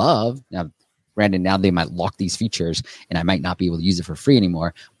that I love, now, granted, now they might lock these features and I might not be able to use it for free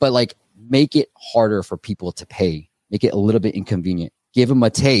anymore, but like make it harder for people to pay. Make it a little bit inconvenient. Give them a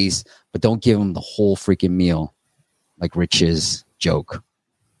taste, but don't give them the whole freaking meal like Rich's joke.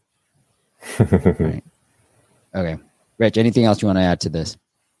 Right. Okay. Rich, anything else you want to add to this?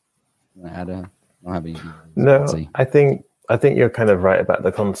 You want to add I don't have any. No, I think you're kind of right about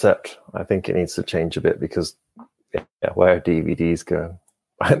the concept. I think it needs to change a bit because where DVDs go,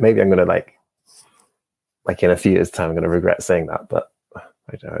 maybe I'm going to like in a few years' time, I'm going to regret saying that, but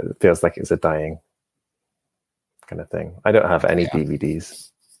I don't know, it feels like it's a dying kind of thing. I don't have any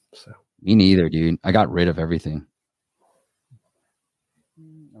DVDs. So. Me neither, dude. I got rid of everything.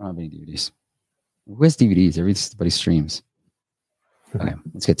 I don't have any DVDs. Who has DVDs? Everybody streams. Okay,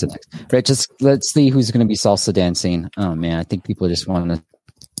 let's get to the next. Rich, let's see who's going to be salsa dancing. Oh, man, I think people just want to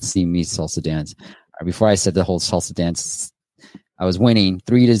see me salsa dance. Before I said the whole salsa dance, I was winning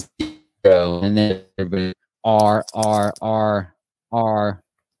 3-0, and then everybody R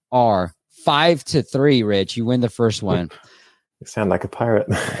 5-3. Rich, you win the first one. You sound like a pirate.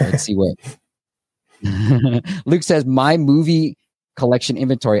 Let's see what Luke says. My movie collection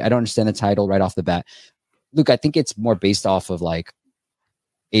inventory. I don't understand the title right off the bat. Luke, I think it's more based off of like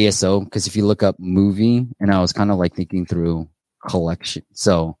ASO, because if you look up movie, and I was kind of like thinking through collection,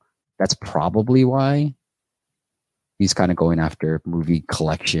 so that's probably why he's kind of going after movie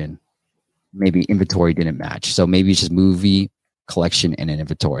collection. Maybe inventory didn't match, so maybe it's just movie collection and an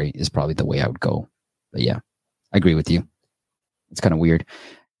inventory is probably the way I would go. But yeah, I agree with you. It's kind of weird.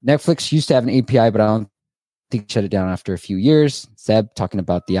 Netflix used to have an API, but I don't think shut it down after a few years. Seb talking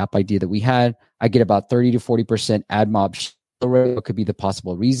about the app idea that we had. I get about 30 to 40% ad mob. What could be the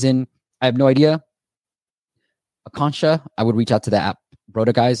possible reason? I have no idea. Akansha, I would reach out to the app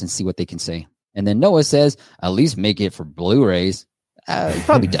Broda guys and see what they can say. And then Noah says, at least make it for Blu-rays. It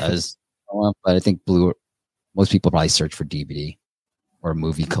probably does. But I think most people probably search for DVD or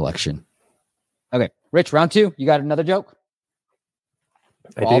movie collection. Okay, Rich, round 2. You got another joke?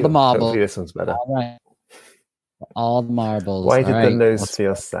 All the marbles. Hopefully this one's better. All right. All the marbles. Why did the nose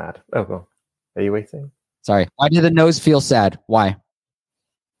feel sad? Oh, well. Are you waiting? Sorry. Why did the nose feel sad? Why?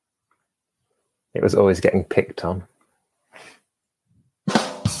 It was always getting picked on.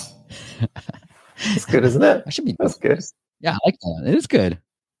 It's good, isn't it? That's good. Yeah, I like that. It is good.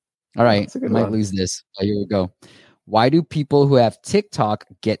 All right. I might lose this. Oh, here we go. Why do people who have TikTok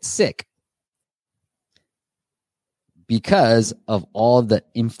get sick? Because of all the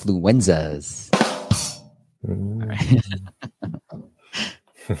influenzas.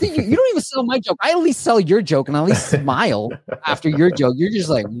 See, you don't even sell my joke. I at least sell your joke and I at least smile after your joke. You're just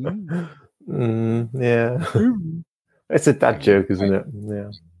like, yeah. It's a dad joke, isn't it?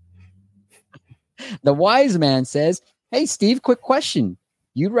 Yeah. The wise man says, hey, Steve, quick question.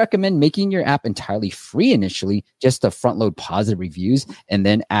 You'd recommend making your app entirely free initially just to front load positive reviews and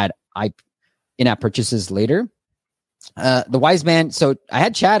then add in-app purchases later? The wise man. So I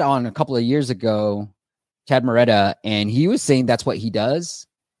had Chad on a couple of years ago, Chad Moretta, and he was saying that's what he does.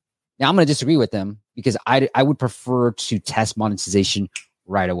 Now I'm going to disagree with him because I would prefer to test monetization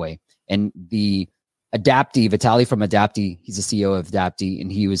right away. And the Adapty, Vitaly from Adapty, he's the CEO of Adapty, and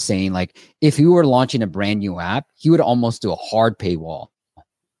he was saying like if he were launching a brand new app, he would almost do a hard paywall.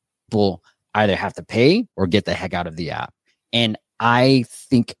 People either have to pay or get the heck out of the app. And I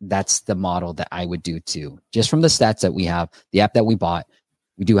think that's the model that I would do too. Just from the stats that we have, the app that we bought,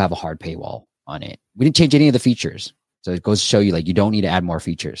 we do have a hard paywall on it. We didn't change any of the features. So it goes to show you like you don't need to add more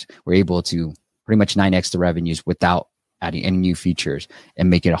features. We're able to pretty much 9x the revenues without adding any new features and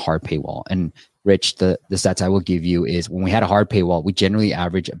make it a hard paywall. And Rich, the stats I will give you is when we had a hard paywall, we generally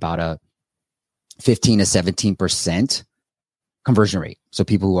average about a 15 to 17% conversion rate. So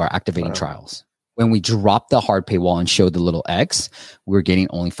people who are activating trials. When we dropped the hard paywall and showed the little X, we were getting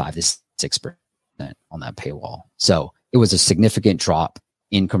only 5 to 6% on that paywall. So it was a significant drop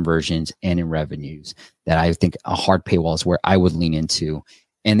in conversions and in revenues that I think a hard paywall is where I would lean into.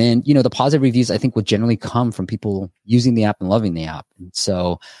 And then, the positive reviews I think would generally come from people using the app and loving the app. And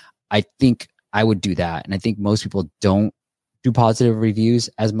so I think I would do that. And I think most people don't do positive reviews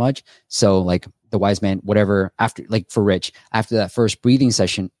as much. So like the wise man, whatever, after, like for Rich, after that first breathing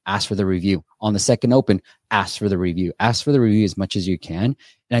session, ask for the review. On the second open, ask for the review. Ask for the review as much as you can.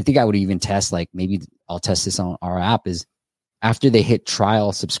 And I think I would even test, like maybe I'll test this on our app, is after they hit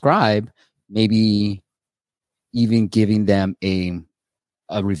trial subscribe, maybe even giving them a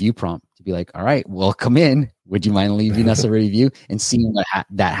review prompt to be like, all right, welcome in. Would you mind leaving us a review, and seeing what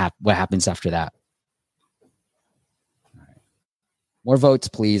happens after that? All right. More votes,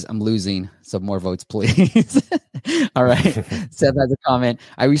 please. I'm losing. So more votes, please. All right. Seth has a comment.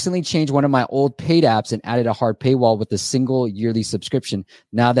 I recently changed one of my old paid apps and added a hard paywall with a single yearly subscription.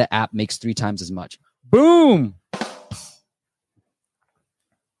 Now the app makes 3 times as much. Boom.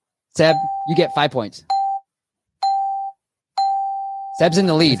 Seb, you get 5 points. Seb's in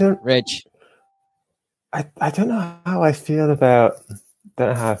the lead, Rich. I don't know how I feel about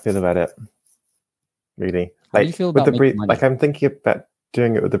it. Really, how do you feel about with the like I'm thinking about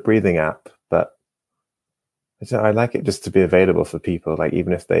doing it with the breathing app, but I like it just to be available for people, like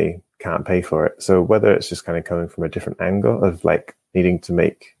even if they can't pay for it. So whether it's just kind of coming from a different angle of like needing to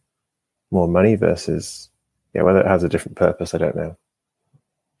make more money versus whether it has a different purpose, I don't know.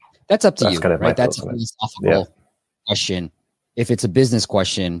 That's up to you, kind of right? That's a philosophical question. If it's a business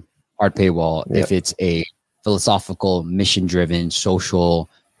question, hard paywall. If it's a philosophical, mission-driven, social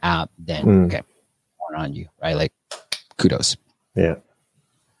app, then okay, more on you, right? Like, kudos. Yeah.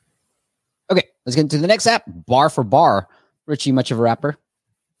 Okay, let's get into the next app, Bar for Bar. Richie, much of a rapper?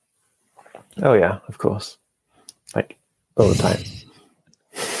 Oh yeah, of course. Like all the time.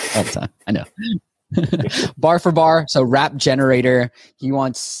 All the time, I know. Bar for Bar, so rap generator. He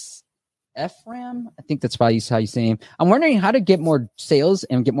wants Ephraim, I think that's probably how you say him. I'm wondering how to get more sales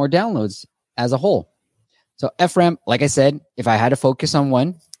and get more downloads as a whole. So Ephraim, like I said, if I had to focus on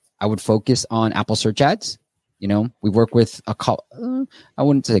one, I would focus on Apple search ads. We work with a couple, I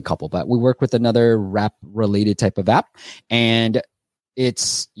wouldn't say a couple, but we work with another rap related type of app. And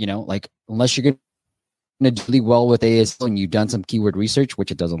it's, like unless you're going to do really well with ASO and you've done some keyword research,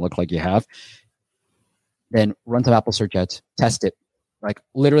 which it doesn't look like you have, then run some Apple search ads, test it. Like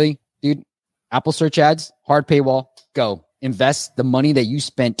literally, dude, Apple search ads, hard paywall, go. Invest the money that you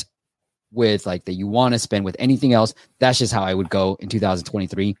spent with, like that you want to spend with anything else. That's just how I would go in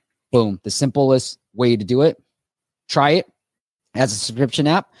 2023. Boom. The simplest way to do it. Try it as a subscription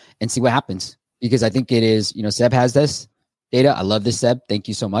app and see what happens. Because I think it is, Seb has this data. I love this, Seb. Thank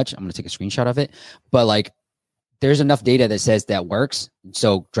you so much. I'm going to take a screenshot of it. But like, there's enough data that says that works.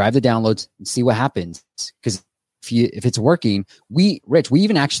 So drive the downloads and see what happens. Because if it's working, we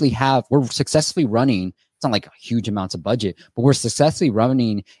even actually we're successfully running, it's not like huge amounts of budget, but we're successfully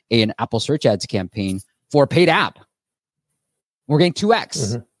running an Apple search ads campaign for a paid app. We're getting 2x.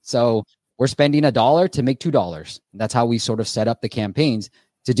 Mm-hmm. So we're spending $1 to make $2. That's how we sort of set up the campaigns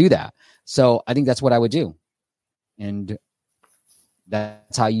to do that. So I think that's what I would do. And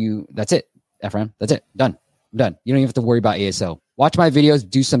that's it, Ephraim. That's it. Done. I'm done. You don't even have to worry about ASO. Watch my videos,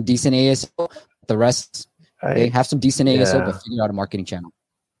 do some decent ASO. The rest, have some decent ASO, but figure out a marketing channel.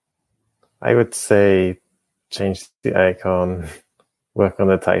 I would say change the icon, work on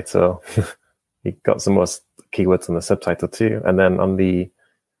the title. You got some more keywords on the subtitle too. And then on the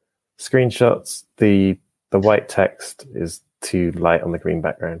screenshots, the white text is too light on the green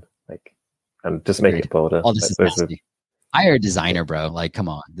background. And just make it bolder. Oh, this is nasty. Hire a designer, bro. Like, come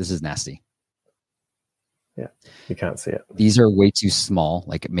on. This is nasty. Yeah, you can't see it. These are way too small.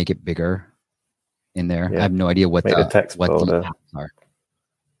 Like, make it bigger in there. Yeah. I have no idea what the apps are.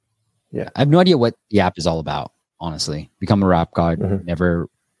 Yeah, I have no idea what the app is all about. Honestly, become a rap god. Mm-hmm. Never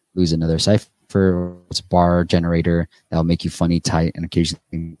lose another cipher. It's a bar generator that'll make you funny, tight, and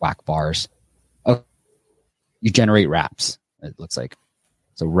occasionally whack bars. Oh, you generate raps. It looks like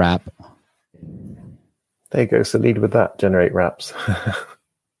so. Rap. There you go. So lead with that. Generate raps.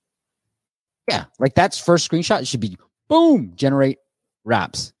 Yeah, like that's first screenshot. It should be boom. Generate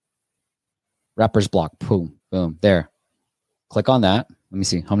raps. Rappers block. Boom. Boom. There. Click on that. Let me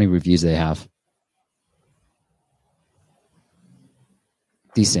see how many reviews they have.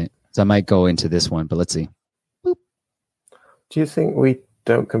 Decent. So I might go into this one, but let's see. Boop. Do you think we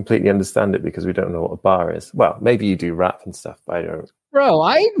don't completely understand it because we don't know what a bar is? Well, maybe you do rap and stuff, but I don't. Bro,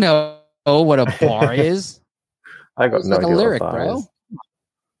 I know what a bar is. I got It's no like a idea lyric, what a bar bro. is.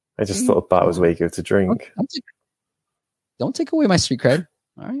 I just thought a bar was where you go to drink. Don't take away my street cred.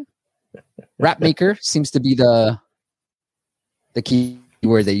 All right. Rap maker seems to be the key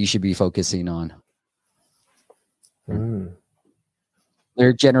word that you should be focusing on.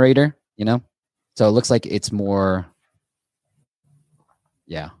 Lyric generator, you know? So it looks like it's more,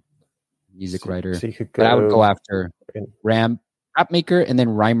 music writer. So you could go, but I would go after rap maker and then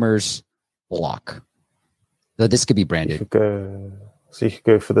rhymer's block. So this could be branded. You could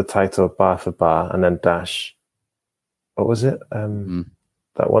go for the title bar for bar and then dash. What was it?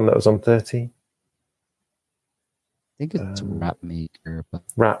 That one that was on 30? I think it's rap maker.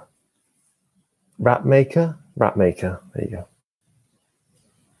 But... Rap maker? Rap maker. There you go.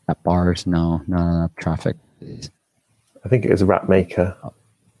 Rap bars? No, traffic. I think it was rap maker.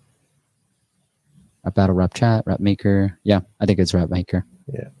 Rap battle, rap chat, rap maker. Yeah, I think it's rap maker.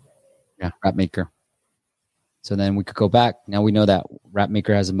 Yeah, rap maker. So then we could go back. Now we know that rap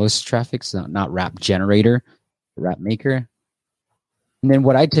maker has the most traffic, so not rap generator, rap maker. And then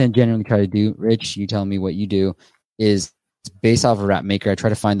what I tend to generally try to do, Rich, you tell me what you do, is based off of rap maker, I try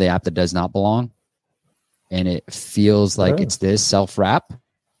to find the app that does not belong. And it feels like it's this self-rap.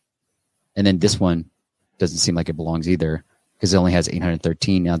 And then this one doesn't seem like it belongs either because it only has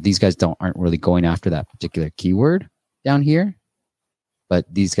 813. Now, these guys aren't really going after that particular keyword down here, but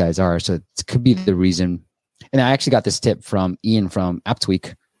these guys are. So it could be the reason. And I actually got this tip from Ian from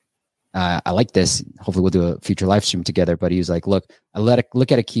AppTweak. I like this. Hopefully we'll do a future live stream together. But he was like, look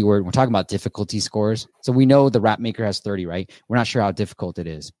at a keyword. We're talking about difficulty scores. So we know the rap maker has 30, right? We're not sure how difficult it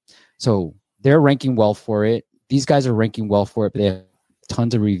is. So they're ranking well for it. These guys are ranking well for it, but they have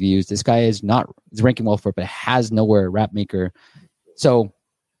tons of reviews. This guy is ranking well for it, but has nowhere rap maker. So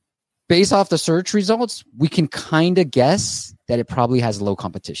based off the search results, we can kind of guess that it probably has low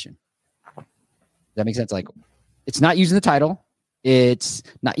competition. Does that make sense? Like it's not using the title. It's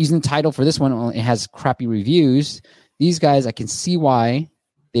not using the title for this one. It has crappy reviews. These guys, I can see why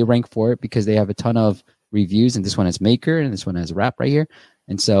they rank for it because they have a ton of reviews, and this one has maker, and this one has rap right here.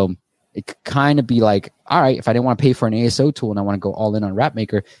 And so it could kind of be like, all right, if I didn't want to pay for an ASO tool and I want to go all in on rap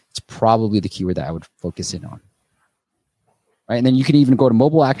maker, it's probably the keyword that I would focus in on. Right, and then you can even go to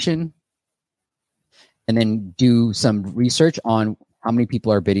mobile action and then do some research on how many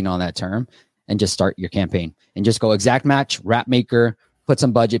people are bidding on that term. And just start your campaign and just go exact match, rap maker, put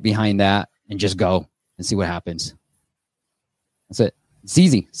some budget behind that and just go and see what happens. That's it. It's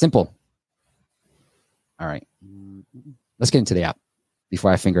easy, simple. All right. Let's get into the app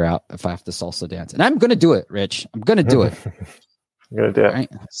before I figure out if I have to salsa dance. And I'm going to do it, Rich. I'm going to do it. I'm going to do it. Right?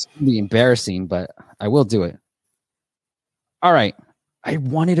 It's going to be embarrassing, but I will do it. All right. I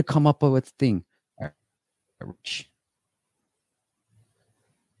wanted to come up with a thing. All right. Rich.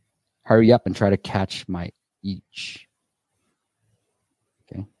 Hurry up and try to catch my each.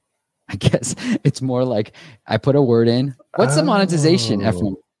 Okay. I guess it's more like I put a word in. What's the monetization, F1?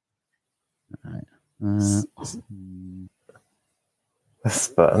 All right. That's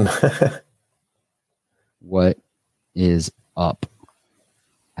fun. What is up,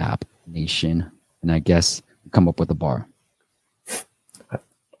 App Nation? And I guess come up with a bar.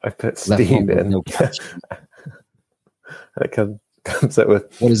 I put Steve in. No It comes up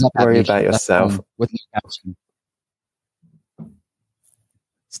with what is up, worry App about Nation? yourself. With no caption.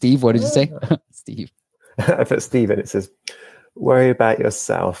 Steve, what did you say? Steve. I put Steve in. It says, worry about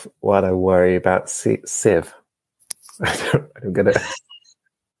yourself while I worry about Civ. I don't get it.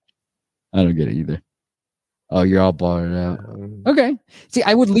 I don't get it either. Oh, you're all barred out. Okay. See,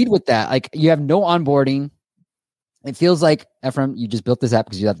 I would lead with that. Like, you have no onboarding. It feels like, Ephraim, you just built this app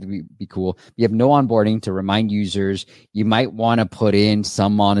because you have to be cool. You have no onboarding to remind users. You might want to put in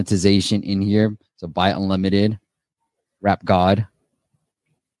some monetization in here. So buy unlimited. Rap God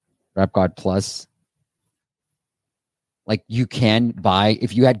Plus. Like, you can buy,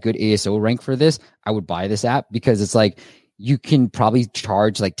 if you had good ASO rank for this, I would buy this app because it's like, you can probably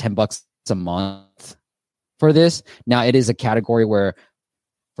charge like $10 a month for this. Now, it is a category where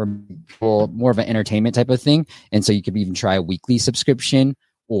for people, more of an entertainment type of thing. And so you could even try a weekly subscription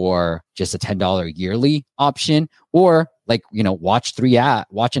or just a $10 yearly option, or like, watch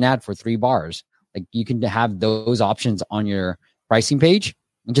an ad for 3 bars. Like, you can have those options on your pricing page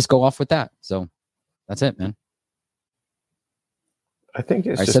and just go off with that. So that's it, man. I think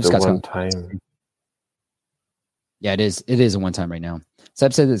it's just a one-time. Yeah, it is. It is a one-time right now.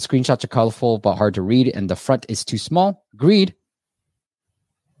 Seb said that screenshots are colorful but hard to read, and the front is too small. Agreed.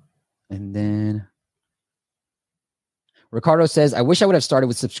 And then Ricardo says, I wish I would have started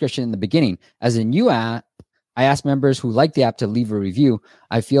with subscription in the beginning. As a new app, I ask members who like the app to leave a review.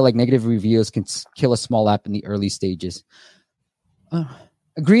 I feel like negative reviews can kill a small app in the early stages.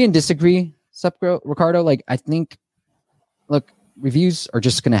 Agree and disagree, Ricardo. Like, I think, look, reviews are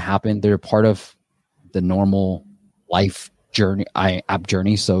just going to happen. They're part of the normal life journey, app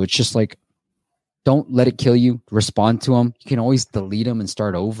journey. So it's just like, don't let it kill you. Respond to them. You can always delete them and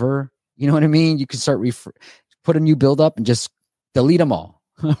start over. You know what I mean? You can start put a new build up and just delete them all,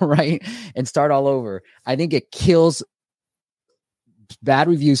 right? And start all over. I think it kills. Bad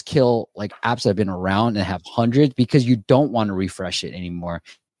reviews kill like apps that have been around and have hundreds because you don't want to refresh it anymore.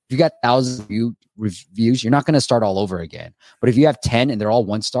 If you got thousands of reviews, you're not going to start all over again. But if you have 10 and they're all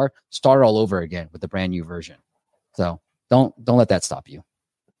 1 star, start all over again with a brand new version. So don't let that stop you.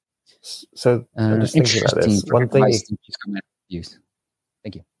 So I'm just thinking about this. One thing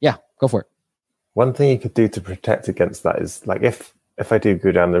Thank you. Yeah, go for it. One thing you could do to protect against that is like if I do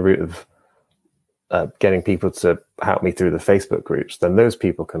go down the route of getting people to help me through the Facebook groups, then those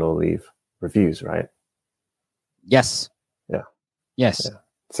people can all leave reviews, right? Yes. Yeah. Yes. Yeah.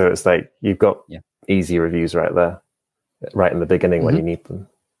 So it's like you've got easy reviews right there, right in the beginning when you need them.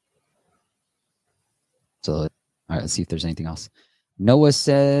 So, all right, let's see if there's anything else. Noah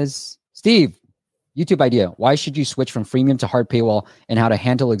says, Steve, YouTube idea. Why should you switch from freemium to hard paywall and how to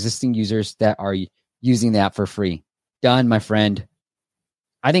handle existing users that are using the app for free? Done, my friend.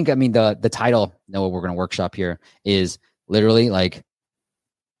 I think, the title, Noah, we're going to workshop here is literally like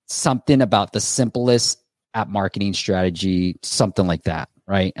something about the simplest app marketing strategy, something like that,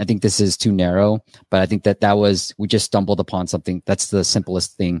 right? I think this is too narrow, but I think we just stumbled upon something. That's the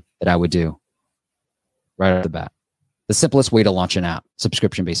simplest thing that I would do right off the bat. The simplest way to launch an app,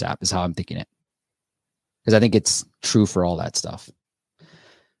 subscription-based app, is how I'm thinking it. Because I think it's true for all that stuff.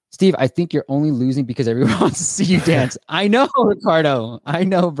 Steve, I think you're only losing because everyone wants to see you dance. I know, Ricardo. I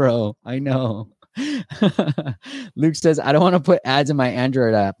know, bro. I know. Luke says, I don't want to put ads in my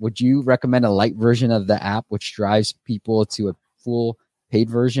Android app. Would you recommend a light version of the app which drives people to a full paid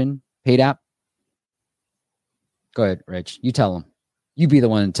app? Go ahead, Rich. You tell them. You be the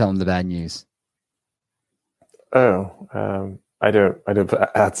one to tell them the bad news. I don't put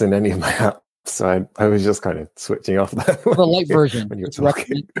ads in any of my apps. So I was just kind of switching off that. The light version. When you were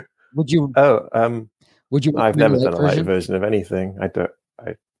talking. Would you? Would you? I've never done a light version of anything. I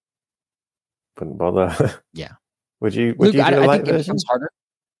wouldn't bother. Yeah. Would you? Would you do a light version? It harder.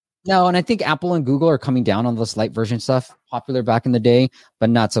 No, and I think Apple and Google are coming down on this light version stuff. Popular back in the day,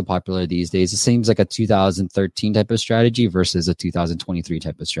 but not so popular these days. It seems like a 2013 type of strategy versus a 2023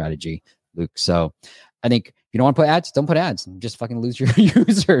 type of strategy, Luke. So I think if you don't want to put ads, don't put ads. Just fucking lose your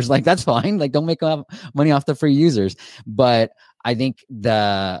users. Like, that's fine. Like, don't make money off the free users. But I think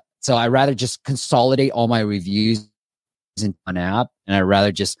so I'd rather just consolidate all my reviews in one app, and I'd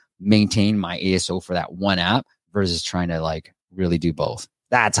rather just maintain my ASO for that one app versus trying to like really do both.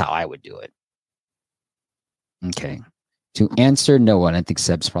 That's how I would do it. Okay. To answer no one, I think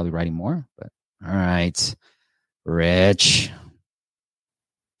Seb's probably writing more, but all right. Rich.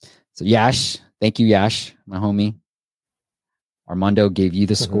 So Yash, thank you, Yash, my homie. Armando gave you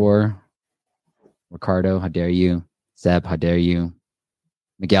the score. Ricardo, how dare you? Seb, how dare you?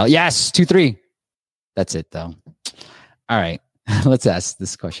 Miguel, yes, 2-3. That's it, though. All right, let's ask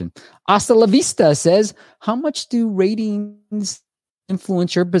this question. Hasta la vista says, how much do ratings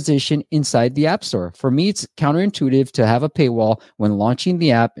influence your position inside the App Store? For me, it's counterintuitive to have a paywall when launching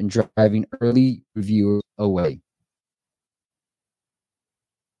the app and driving early reviewers away.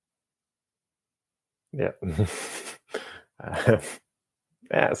 Yeah.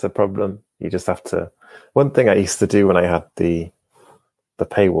 Yeah, it's a problem. You just have to. One thing I used to do when I had the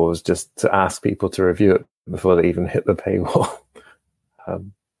paywall was just to ask people to review it before they even hit the paywall.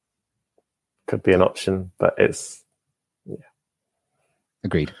 Could be an option, but it's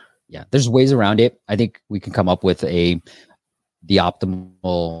agreed. Yeah, there's ways around it. I think we can come up with the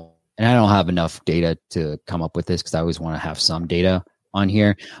optimal. And I don't have enough data to come up with this because I always want to have some data on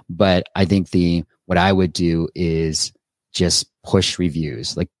here. But I think what I would do is just push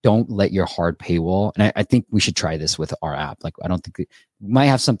reviews. Like, don't let your hard paywall. And I think we should try this with our app. Like, I don't think we might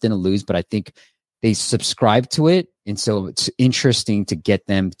have something to lose, but I think they subscribe to it. And so it's interesting to get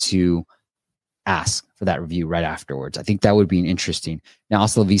them to ask for that review right afterwards. I think that would be interesting. Now,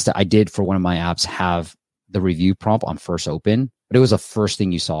 Hasta la Vista, I did for one of my apps have the review prompt on first open, but it was the first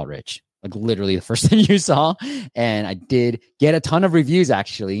thing you saw, Rich. Like, literally the first thing you saw. And I did get a ton of reviews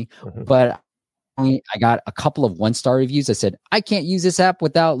actually, but I got a couple of 1-star reviews. I said, I can't use this app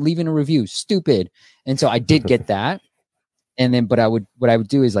without leaving a review. Stupid. And so I did get that. And then, but what I would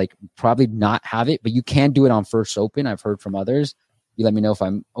do is like probably not have it, but you can do it on first open. I've heard from others. You let me know if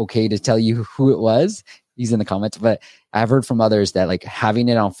I'm okay to tell you who it was. he's in the comments, but I've heard from others that like having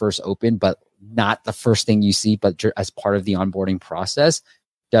it on first open, but not the first thing you see, but as part of the onboarding process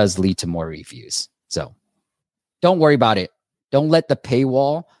does lead to more reviews. So don't worry about it. Don't let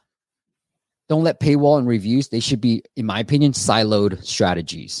paywall and reviews. They should be, in my opinion, siloed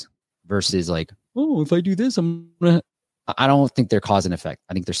strategies versus like, oh, if I do this, I don't think they're cause and effect.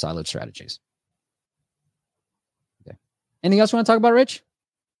 I think they're siloed strategies. Okay. Anything else you want to talk about, Rich?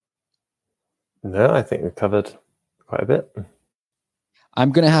 No, I think we've covered quite a bit.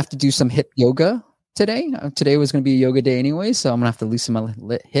 I'm going to have to do some hip yoga today. Today was going to be a yoga day anyway, so I'm going to have to loosen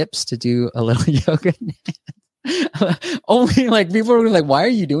my hips to do a little yoga. Only like people are like, why are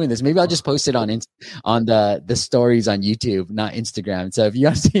you doing this? Maybe I'll just post it on the stories on YouTube, not Instagram. So if you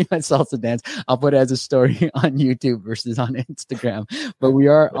want to see my salsa dance, I'll put it as a story on YouTube versus on Instagram. But we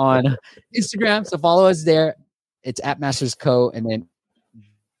are on Instagram, so follow us there. It's @MastersCo, and then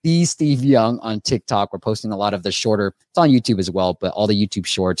the Steve Young on TikTok. We're posting a lot of the shorter. It's on YouTube as well, but all the YouTube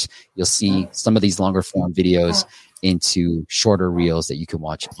shorts, you'll see some of these longer form videos into shorter reels that you can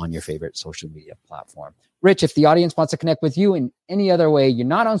watch on your favorite social media platform. Rich, if the audience wants to connect with you in any other way, you're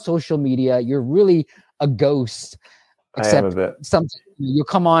not on social media, you're really a ghost. Except you'll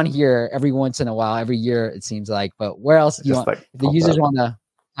come on here every once in a while, every year it seems like. But where else do you want? Like, if the users want to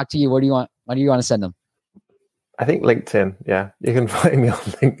talk to you, where do you want to send them? I think LinkedIn. Yeah, you can find me on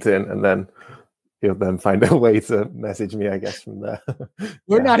LinkedIn, and then you'll then find a way to message me, I guess, from there.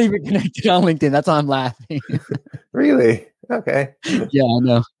 We're not even connected on LinkedIn. That's why I'm laughing. Really? Okay. Yeah, I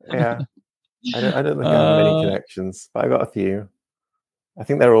know. Yeah. I don't think I have many connections, but I got a few. I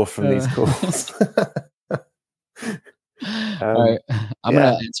think they're all from these calls. All right. I'm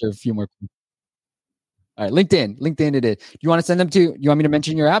going to answer a few more. All right. LinkedIn it is. Do you want to send them to, you want me to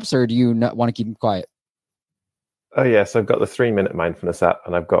mention your apps, or do you not want to keep them quiet? Oh, yeah. So I've got the 3-minute mindfulness app,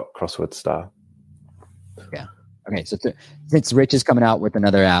 and I've got Crossword Star. Yeah. Okay. So since Rich is coming out with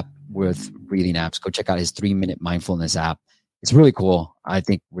another app with breathing apps, go check out his 3-minute mindfulness app. It's really cool. I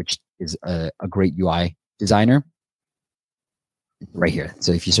think Rich is a great UI designer. Right here.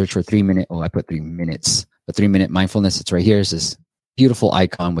 So if you search for 3-minute, I put 3 minutes, but 3-minute mindfulness, it's right here. It's this beautiful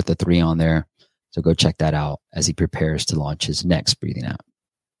icon with the 3 on there. So go check that out as he prepares to launch his next breathing app.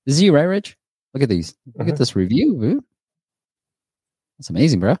 This is you, right, Rich? Look at these. Look at this review, dude. That's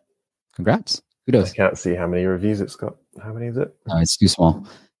amazing, bro. Congrats. Kudos. I can't see how many reviews it's got. How many is it? No, it's too small.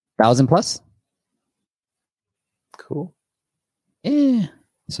 1,000 plus. Cool. Yeah.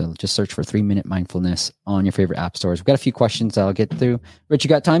 So just search for 3-minute mindfulness on your favorite app stores. We've got a few questions I'll get through. Rich, you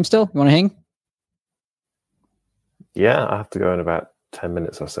got time still? You want to hang? Yeah, I have to go in about 10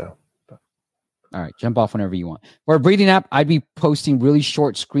 minutes or so. All right, jump off whenever you want. For a breathing app, I'd be posting really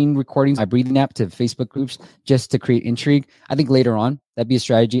short screen recordings of my breathing app to Facebook groups just to create intrigue. I think later on, that'd be a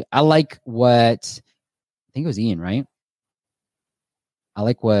strategy. I like what, I think it was Ian, right?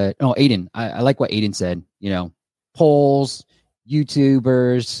 Aiden. I like what Aiden said, polls,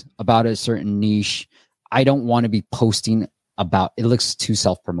 YouTubers about a certain niche. I don't want to be posting about, it looks too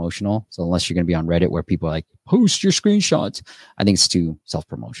self-promotional. So unless you're going to be on Reddit where people are like, post your screenshots, I think it's too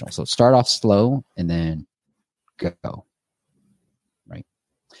self-promotional. So start off slow and then go. Right.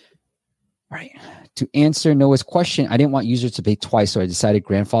 All right. To answer Noah's question, I didn't want users to pay twice. So I decided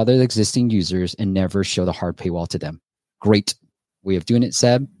grandfather the existing users and never show the hard paywall to them. Great way of doing it,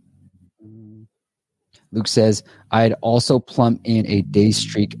 Seb. Luke says, I'd also plumb in a day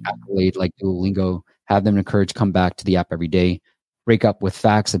streak accolade like Duolingo, have them encourage come back to the app every day, break up with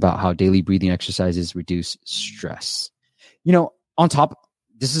facts about how daily breathing exercises reduce stress. On top,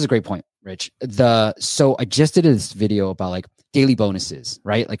 this is a great point, Rich. So I just did this video about like daily bonuses,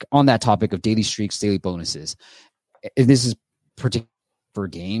 right? Like on that topic of daily streaks, daily bonuses. And this is particular for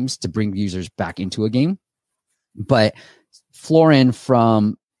games to bring users back into a game. But Florin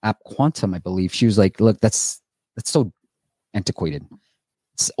from App Quantum, I believe, she was like, look, that's so antiquated.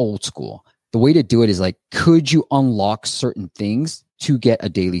 It's old school. The way to do it is like, could you unlock certain things to get a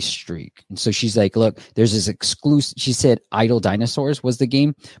daily streak? And so she's like, look, there's this exclusive, she said Idle Dinosaurs was the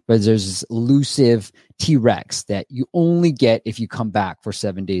game, but there's this elusive T-Rex that you only get if you come back for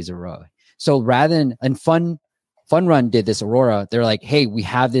 7 days in a row. So rather than, and Fun Run did this, Aurora, they're like, hey, we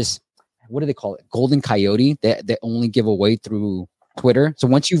have this, what do they call it? Golden Coyote that they only give away through Twitter. So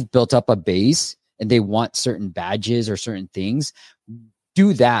once you've built up a base and they want certain badges or certain things,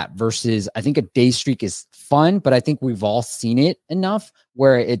 do that versus I think a day streak is fun, but I think we've all seen it enough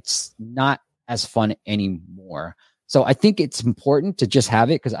where it's not as fun anymore. So I think it's important to just have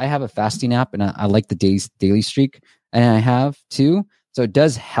it because I have a fasting app and I like the daily streak and I have too. So it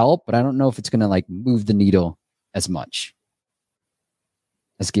does help, but I don't know if it's going to like move the needle as much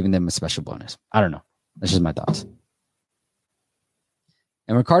as giving them a special bonus. I don't know. That's just my thoughts.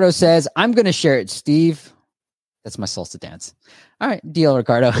 And Ricardo says, I'm going to share it, Steve. That's my salsa dance. All right, deal,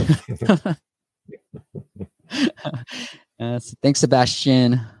 Ricardo. Thanks,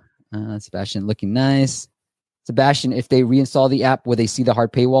 Sebastian. Sebastian looking nice. Sebastian, if they reinstall the app where they see the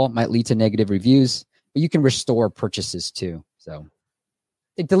hard paywall, might lead to negative reviews, but you can restore purchases too. So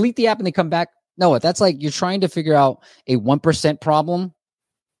they delete the app and they come back. No, that's like you're trying to figure out a 1% problem.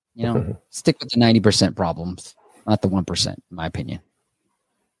 Stick with the 90% problems, not the 1%, in my opinion.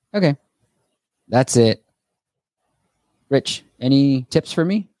 Okay. That's it. Rich, any tips for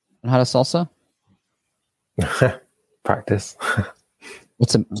me on how to salsa? Practice.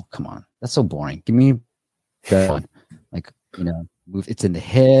 Come on. That's so boring. Give me one. Like, move. It's in the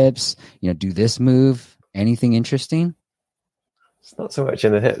hips, do this move. Anything interesting? It's not so much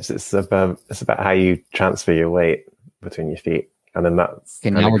in the hips. It's about how you transfer your weight between your feet. And then that's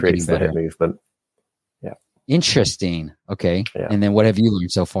kind of creates the hip movement. Yeah. Interesting. Okay. Yeah. And then what have you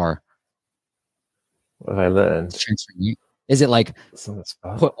learned so far? What have I learned? Is it like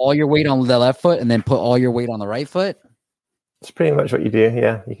put all your weight on the left foot and then put all your weight on the right foot? It's pretty much what you do.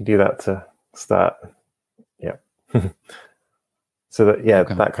 Yeah. You can do that to start. Yeah. So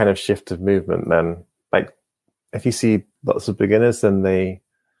that kind of shift of movement, then like if you see lots of beginners, then they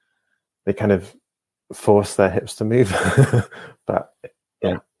kind of force their hips to move. But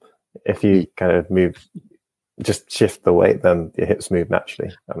yeah, if you kind of move, just shift the weight, then your hips move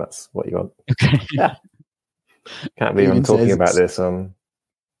naturally, and that's what you want. Okay. Yeah. Can't believe I'm talking about this on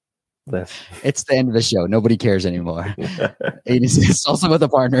this. It's the end of the show. Nobody cares anymore. Aiden says also with a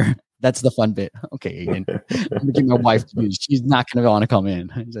partner. That's the fun bit. Okay, Aiden. I'm gonna get my wife to use. She's not gonna want to come in.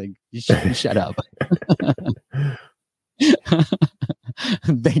 He's like, you shut up.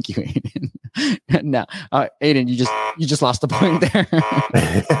 Thank you, Aiden. Now, Aiden, you just lost the point there.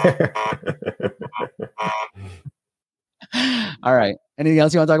 All right. Anything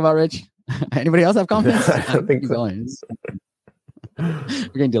else you want to talk about, Rich? Anybody else have comments? I don't think so. Going. We're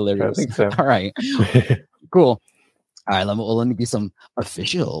getting delirious. I think so. All right. Cool. All right. Let me give some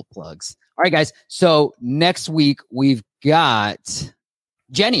official plugs. All right, guys. So next week we've got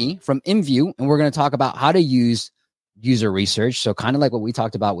Jenny from InView, and we're going to talk about how to use user research. So kind of like what we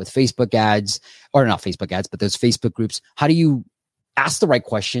talked about with Facebook ads, or not Facebook ads, but those Facebook groups. How do you ask the right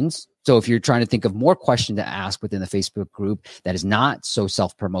questions? So if you're trying to think of more questions to ask within the Facebook group that is not so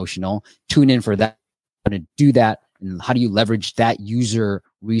self-promotional, tune in for that. How to do that, and how do you leverage that user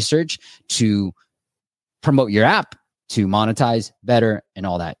research to promote your app, to monetize better, and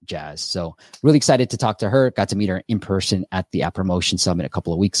all that jazz. So really excited to talk to her. Got to meet her in person at the App Promotion Summit a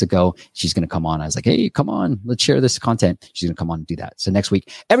couple of weeks ago. She's going to come on. I was like, hey, come on, let's share this content. She's going to come on and do that. So next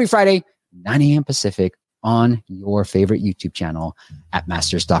week, every Friday, 9 a.m. Pacific, on your favorite YouTube channel at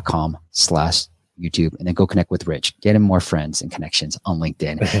masters.com/YouTube, and then go connect with Rich. Get him more friends and connections on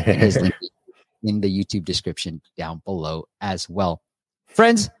LinkedIn. And his link in the YouTube description down below as well.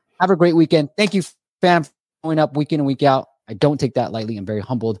 Friends, have a great weekend. Thank you, fam, for showing up week in and week out. I don't take that lightly. I'm very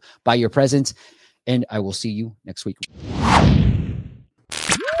humbled by your presence, and I will see you next week.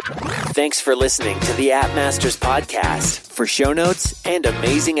 Thanks for listening to the App Masters podcast. For show notes and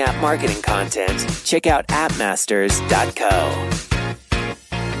amazing app marketing content, check out appmasters.co.